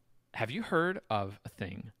 Have you heard of a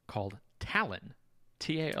thing called Talon,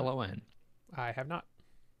 Talon. I have not.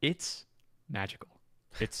 It's magical.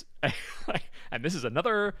 It's and this is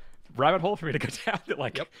another rabbit hole for me to go down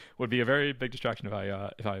that would be a very big distraction if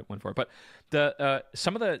I went for it. But the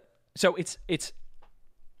some of the so it's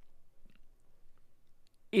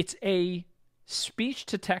a speech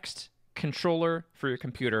to text controller for your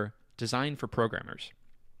computer designed for programmers.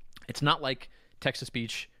 It's not like text to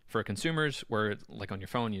speech for consumers where like on your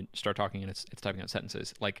phone you start talking and it's typing out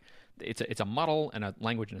sentences. Like it's a model and a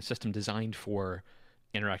language and a system designed for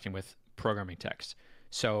interacting with programming text.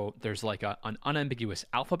 So there's like an unambiguous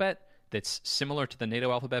alphabet that's similar to the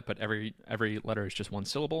NATO alphabet, but every letter is just one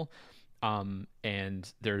syllable.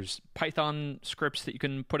 And there's Python scripts that you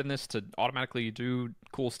can put in this to automatically do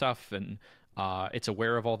cool stuff, and it's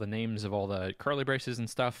aware of all the names of all the curly braces and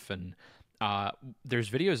stuff. And there's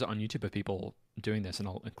videos on YouTube of people doing this, and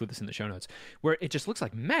I'll include this in the show notes, where it just looks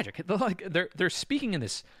like magic. Like they're speaking in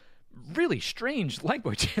this really strange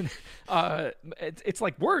language, and it's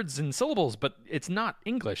like words and syllables, but it's not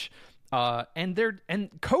English. And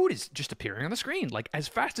code is just appearing on the screen like as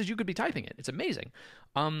fast as you could be typing it. It's amazing.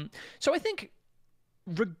 So I think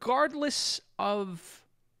regardless of,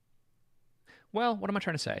 well, what am I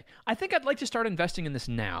trying to say? I think I'd like to start investing in this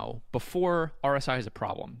now before RSI is a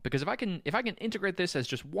problem, because if I can integrate this as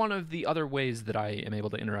just one of the other ways that I am able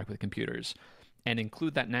to interact with computers and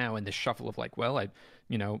include that now in this shuffle of like, well,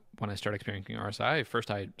 when I start experiencing RSI, first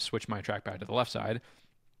I switch my trackpad to the left side,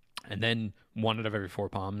 and then one out of every 4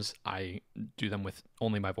 palms, I do them with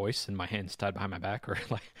only my voice and my hands tied behind my back, or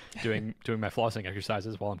like doing my flossing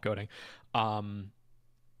exercises while I'm coding.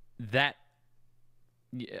 That,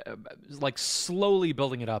 like slowly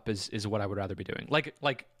building it up is what I would rather be doing. If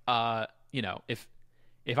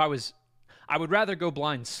I would rather go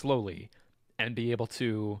blind slowly and be able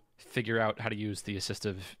to figure out how to use the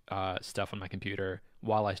assistive stuff on my computer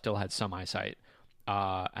while I still had some eyesight.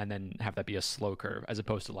 And then have that be a slow curve, as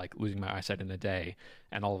opposed to like losing my eyesight in a day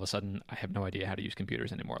and all of a sudden I have no idea how to use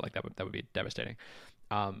computers anymore. Like that would be devastating.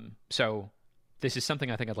 So this is something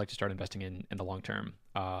I think I'd like to start investing in the long term.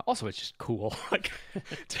 Also, it's just cool, like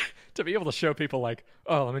to be able to show people like,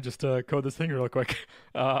 oh, let me just code this thing real quick,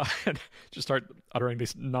 and just start uttering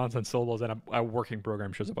these nonsense syllables, and a working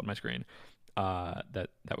program shows up on my screen. That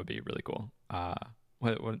would be really cool.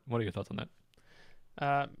 What are your thoughts on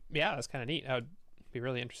that? Yeah, that's kind of neat. I would be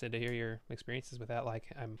really interested to hear your experiences with that. Like,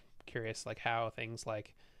 I'm curious, like how things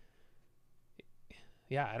like,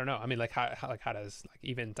 yeah, I don't know. I mean, like how does like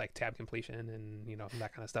even like tab completion and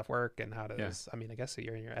that kind of stuff work, and how does I mean, I guess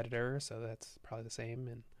you're in your editor, so that's probably the same.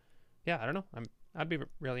 And yeah, I don't know. I'd be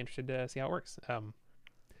really interested to see how it works.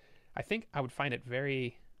 I think I would find it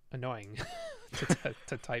very annoying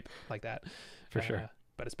to type like that, for sure.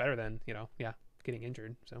 But it's better than getting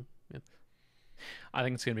injured. So yeah. I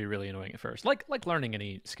think it's going to be really annoying at first. Like learning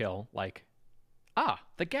any skill, like,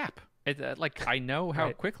 the gap. Like, I know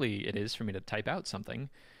how quickly it is for me to type out something,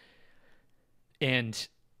 and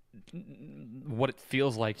what it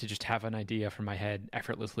feels like to just have an idea from my head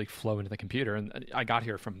effortlessly flow into the computer. And I got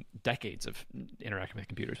here from decades of interacting with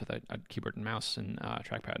computers with a keyboard and mouse and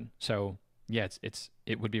trackpad. So yeah,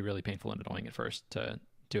 it would be really painful and annoying at first to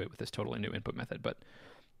do it with this totally new input method, but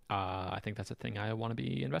I think that's a thing I want to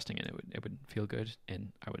be investing in. It would feel good,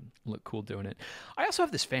 and I would look cool doing it. I also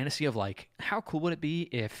have this fantasy of like, how cool would it be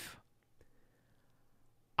if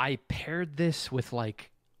I paired this with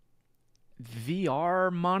like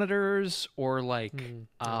VR monitors or like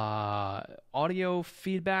audio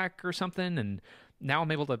feedback or something, and now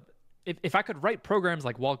I'm able to, if I could write programs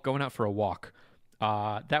like while going out for a walk,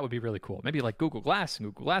 that would be really cool. Maybe like Google Glass, and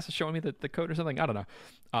Google Glass is showing me the code or something. I don't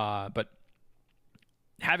know, but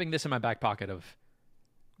having this in my back pocket of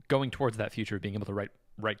going towards that future, being able to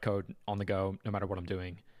write code on the go, no matter what I'm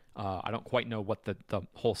doing. I don't quite know what the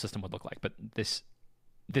whole system would look like, but this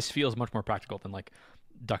feels much more practical than like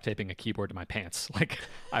duct taping a keyboard to my pants. Like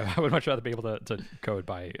I would much rather be able to code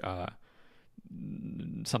by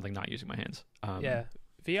something not using my hands. Yeah,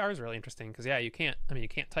 VR is really interesting because you can't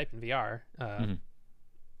type in VR.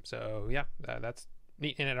 So yeah, that's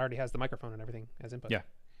neat, and it already has the microphone and everything as input. Yeah,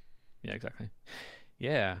 exactly.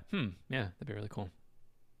 Yeah. Yeah, that'd be really cool.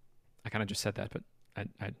 I kind of just said that, but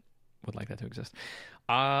I would like that to exist.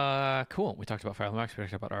 Cool. We talked about FileMax. We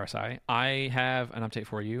talked about RSI. I have an update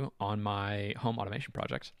for you on my home automation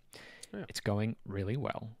project. Yeah. It's going really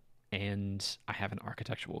well, and I have an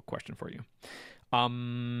architectural question for you.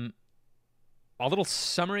 A little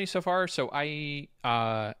summary so far. So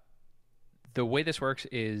the way this works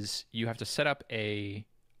is you have to set up a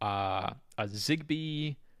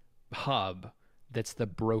Zigbee hub that's the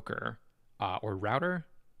broker or router.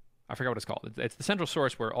 I forgot what it's called. It's the central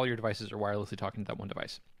source where all your devices are wirelessly talking to that one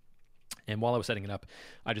device. And while I was setting it up,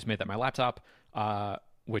 I just made that my laptop,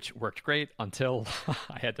 which worked great until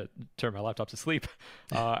I had to turn my laptop to sleep,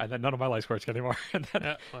 and then none of my lights worked anymore. And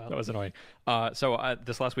that was annoying. So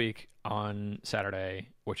this last week on Saturday,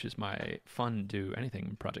 which is my fun do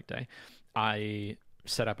anything project day, I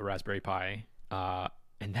set up a Raspberry Pi,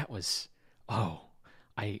 and that was,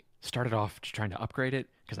 I started off just trying to upgrade it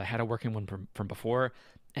because I had a working one from before,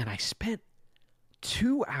 and I spent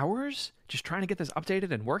 2 hours just trying to get this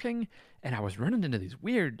updated and working, and I was running into these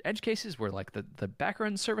weird edge cases where like the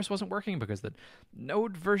background service wasn't working because the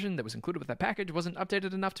Node version that was included with that package wasn't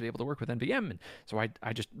updated enough to be able to work with NVM, and so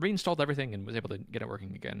I just reinstalled everything and was able to get it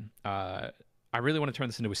working again. I really want to turn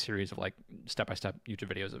this into a series of like step-by-step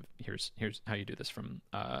YouTube videos of here's how you do this from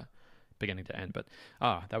beginning to end, but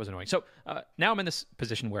that was annoying. So now I'm in this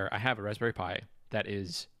position where I have a Raspberry Pi that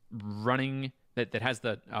is running, that has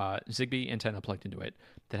the Zigbee antenna plugged into it,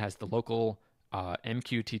 that has the local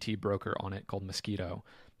MQTT broker on it called Mosquito,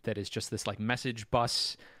 that is just this like message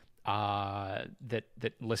bus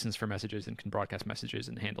that listens for messages and can broadcast messages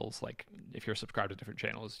and handles, like, if you're subscribed to different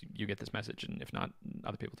channels, you get this message, and if not,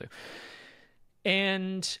 other people do.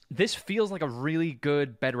 And this feels like a really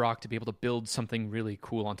good bedrock to be able to build something really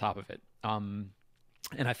cool on top of it.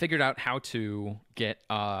 And I figured out how to get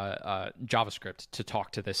JavaScript to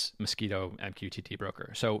talk to this Mosquito MQTT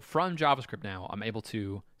broker. So from JavaScript now, I'm able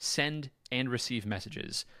to send and receive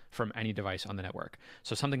messages from any device on the network.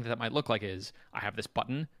 So something that might look like is I have this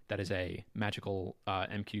button that is a magical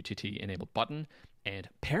MQTT-enabled button, and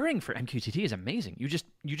pairing for MQTT is amazing. You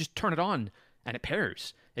just turn it on and it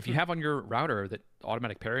pairs. If you have on your router that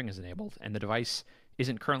automatic pairing is enabled and the device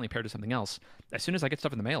isn't currently paired to something else, as soon as I get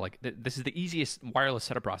stuff in the mail, like this is the easiest wireless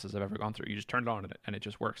setup process I've ever gone through. You just turn it on and it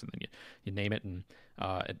just works, and then you name it, and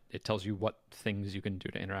it tells you what things you can do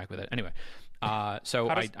to interact with it. Anyway, so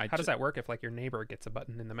how does that work if like your neighbor gets a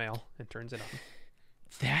button in the mail and turns it on?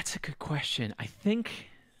 That's a good question. I think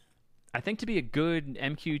to be a good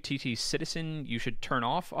MQTT citizen, you should turn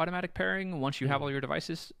off automatic pairing once you have all your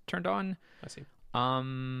devices turned on. I see.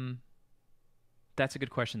 That's a good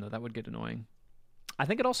question, though. That would get annoying. I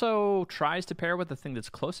think it also tries to pair with the thing that's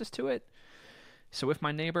closest to it. So if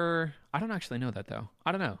my neighbor... I don't actually know that, though.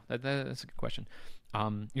 I don't know. That's a good question.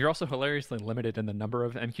 You're also hilariously limited in the number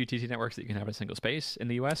of MQTT networks that you can have in a single space in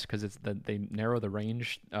the US, because they narrow the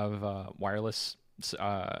range of wireless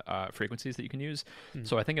frequencies that you can use.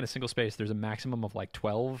 So I think in a single space, there's a maximum of like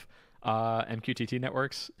 12 MQTT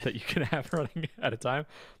networks that you can have running at a time.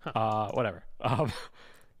 Whatever.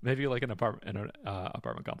 Maybe like an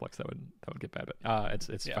apartment complex that would get bad, but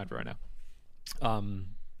it's fine for right now.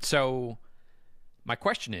 So my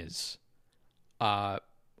question is, I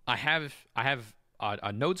have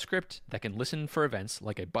a Node script that can listen for events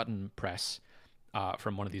like a button press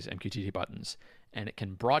from one of these MQTT buttons, and it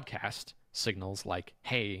can broadcast signals like,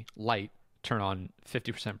 "Hey, light, turn on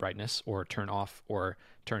 50% brightness," or "turn off," or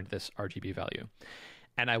 "turn to this RGB value."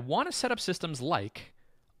 And I want to set up systems like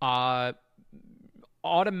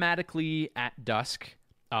automatically at dusk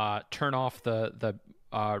turn off the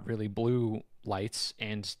really blue lights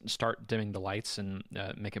and start dimming the lights and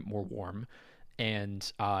make it more warm.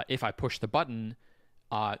 And if I push the button,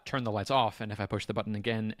 turn the lights off. And if I push the button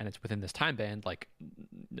again and it's within this time band, like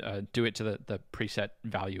do it to the preset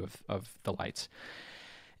value of the lights.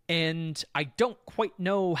 And I don't quite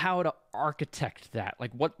know how to architect that.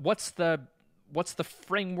 Like what's the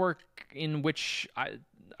framework in which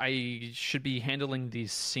I should be handling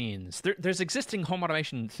these scenes? There's existing home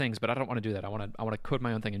automation things, but I don't want to do that. I want to code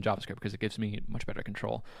my own thing in JavaScript because it gives me much better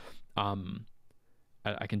control.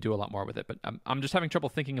 I can do a lot more with it, but I'm just having trouble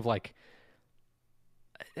thinking of like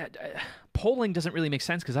polling doesn't really make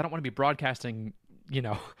sense because I don't want to be broadcasting,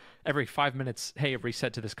 every 5 minutes, "Hey,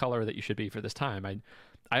 reset to this color that you should be for this time."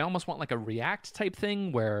 I almost want like a React type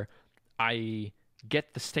thing where I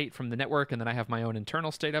get the state from the network and then I have my own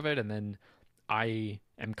internal state of it, and then I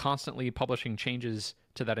am constantly publishing changes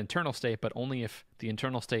to that internal state, but only if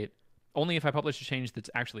I publish a change that's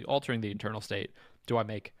actually altering the internal state do I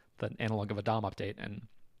make the analog of a DOM update and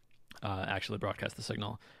actually broadcast the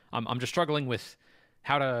signal. I'm just struggling with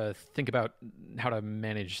how to think about how to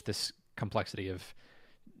manage this complexity of,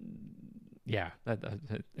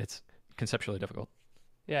 it's conceptually difficult.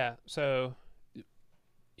 Yeah, so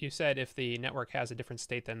you said if the network has a different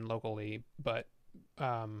state than locally, but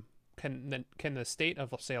can the state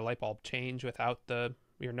of, let's say, a light bulb change without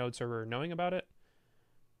your node server knowing about it?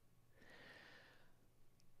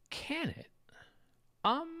 Can it?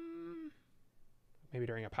 Maybe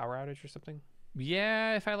during a power outage or something?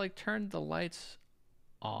 Yeah, if I like turned the lights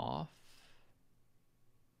off.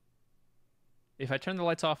 if I turn the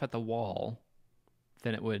lights off at the wall,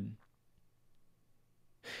 then it would.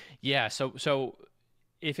 Yeah. So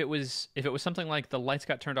if it was something like the lights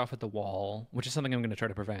got turned off at the wall, which is something I'm going to try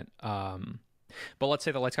to prevent. But let's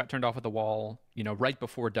say the lights got turned off at the wall, right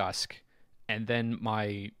before dusk, and then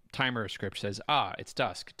my timer script says, it's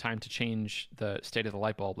dusk, time to change the state of the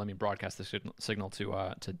light bulb. Let me broadcast the signal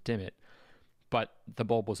to dim it. But the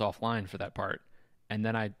bulb was offline for that part, and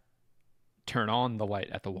then I turn on the light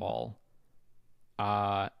at the wall.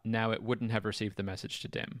 Now it wouldn't have received the message to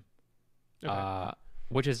dim, Okay.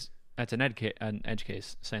 which is that's an edge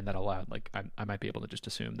case saying that aloud. Like I might be able to just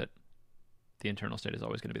assume that the internal state is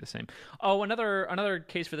always going to be the same. Oh, another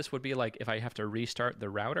case for this would be like if I have to restart the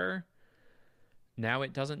router. Now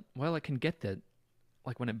it doesn't. Well, it can get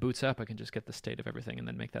like when it boots up, I can just get the state of everything and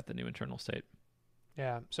then make that the new internal state.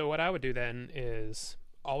 Yeah. So what I would do then is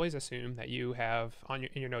always assume that you have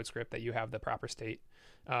in your node script that you have the proper state.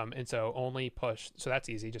 And so only push. So that's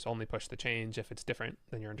easy. Just only push the change if it's different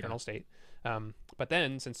than your internal state. But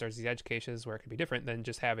then since there's these edge cases where it could be different, then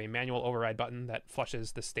just have a manual override button that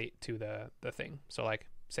flushes the state to the thing. So like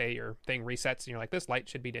say your thing resets and you're like, this light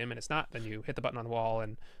should be dim and it's not, then you hit the button on the wall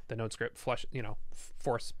and the node script force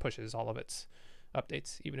pushes all of its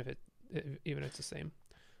updates, even if it's the same.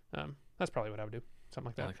 That's probably what I would do. Something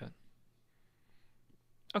like that. I like that.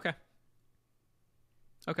 Okay.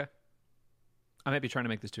 Okay. I might be trying to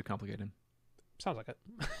make this too complicated. Sounds like it.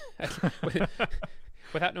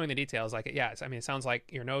 Without knowing the details, it sounds like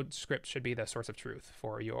your node script should be the source of truth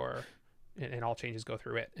for and all changes go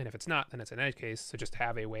through it. And if it's not, then it's an edge case. So just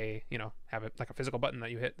have a way, have it like a physical button that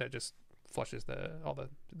you hit that just flushes all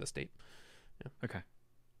the state. Yeah. Okay.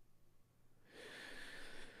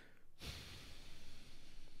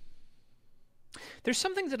 There's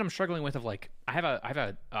something that I'm struggling with of like I have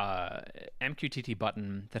a MQTT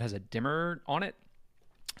button that has a dimmer on it,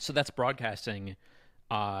 so that's broadcasting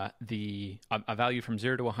a value from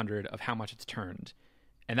 0 to 100 of how much it's turned,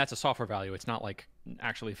 and that's a software value. It's not like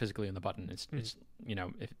actually physically in the button. It's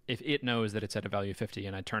if it knows that it's at a value of 50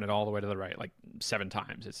 and I turn it all the way to the right like 7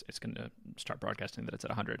 times, it's going to start broadcasting that it's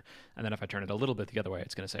at 100, and then if I turn it a little bit the other way,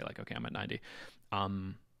 it's going to say like okay, I'm at 90,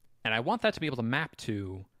 and I want that to be able to map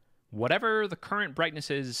to whatever the current brightness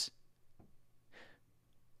is,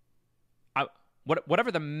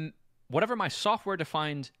 whatever my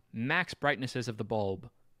software-defined max brightness is of the bulb,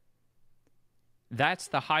 that's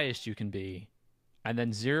the highest you can be, and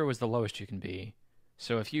then 0 is the lowest you can be.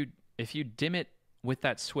 So if you dim it with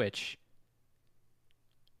that switch,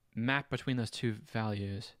 map between those two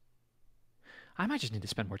values. I might just need to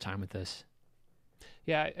spend more time with this.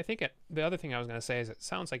 Yeah, I think the other thing I was going to say is it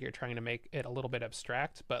sounds like you're trying to make it a little bit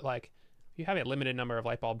abstract, but like you have a limited number of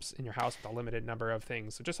light bulbs in your house with a limited number of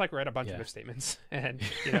things. So just like read a bunch of if statements and,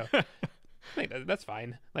 I think that's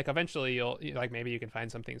fine. Like eventually maybe you can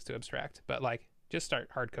find some things to abstract, but like just start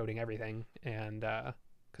hard coding everything and,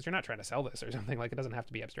 cause you're not trying to sell this or something, like it doesn't have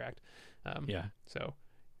to be abstract. So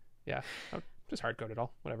yeah, just hard code it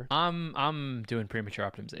all, whatever. I'm doing premature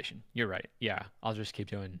optimization. You're right. Yeah. I'll just keep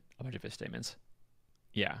doing a bunch of if statements.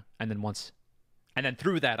 Yeah, and then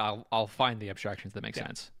through that, I'll find the abstractions that make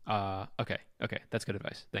sense. Okay, that's good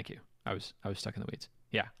advice. Thank you. I was stuck in the weeds.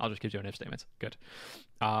 Yeah, I'll just keep doing if statements. Good.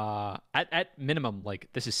 At minimum, like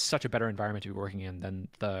this is such a better environment to be working in than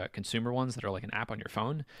the consumer ones that are like an app on your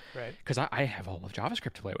phone. Right. Because I have all of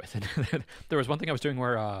JavaScript to play with, and there was one thing I was doing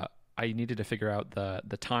where I needed to figure out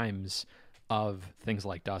the times of things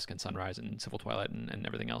like dusk and sunrise and civil twilight and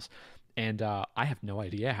everything else. And I have no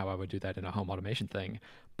idea how I would do that in a home automation thing,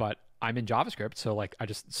 but I'm in JavaScript, so like I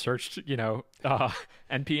just searched,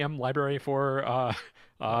 npm library for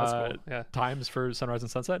That's cool. times for sunrise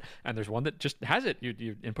and sunset, and there's one that just has it.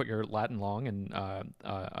 You input your Latin long and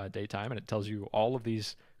daytime, and it tells you all of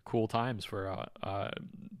these cool times for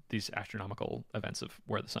these astronomical events of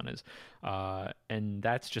where the sun is, and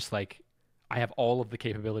that's just like I have all of the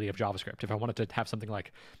capability of JavaScript. If I wanted to have something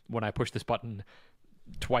like when I push this button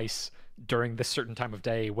twice during this certain time of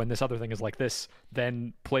day when this other thing is like this,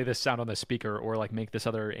 then play this sound on the speaker or like make this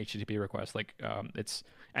other HTTP request, like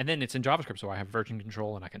and then it's in JavaScript, so I have version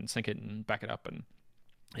control and I can sync it and back it up, and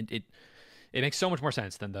it makes so much more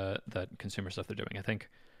sense than the consumer stuff they're doing. I think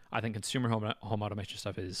consumer home automation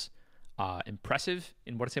stuff is impressive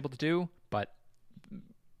in what it's able to do, but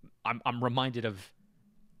I'm reminded of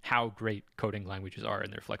how great coding languages are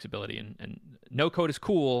and their flexibility, and no code is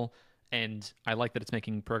cool. And I like that it's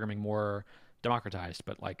making programming more democratized,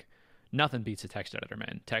 but like nothing beats a text editor,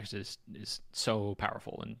 man. Text is so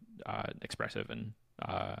powerful and expressive and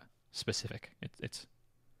specific.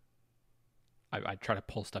 I try to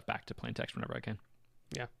pull stuff back to plain text whenever I can.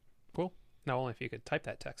 Yeah, cool. No, only if you could type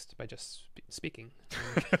that text by just speaking.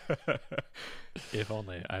 If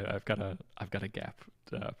only. I've got a gap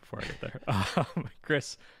before I get there.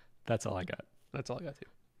 Chris, that's all I got. That's all I got to.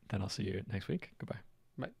 Then I'll see you next week. Goodbye.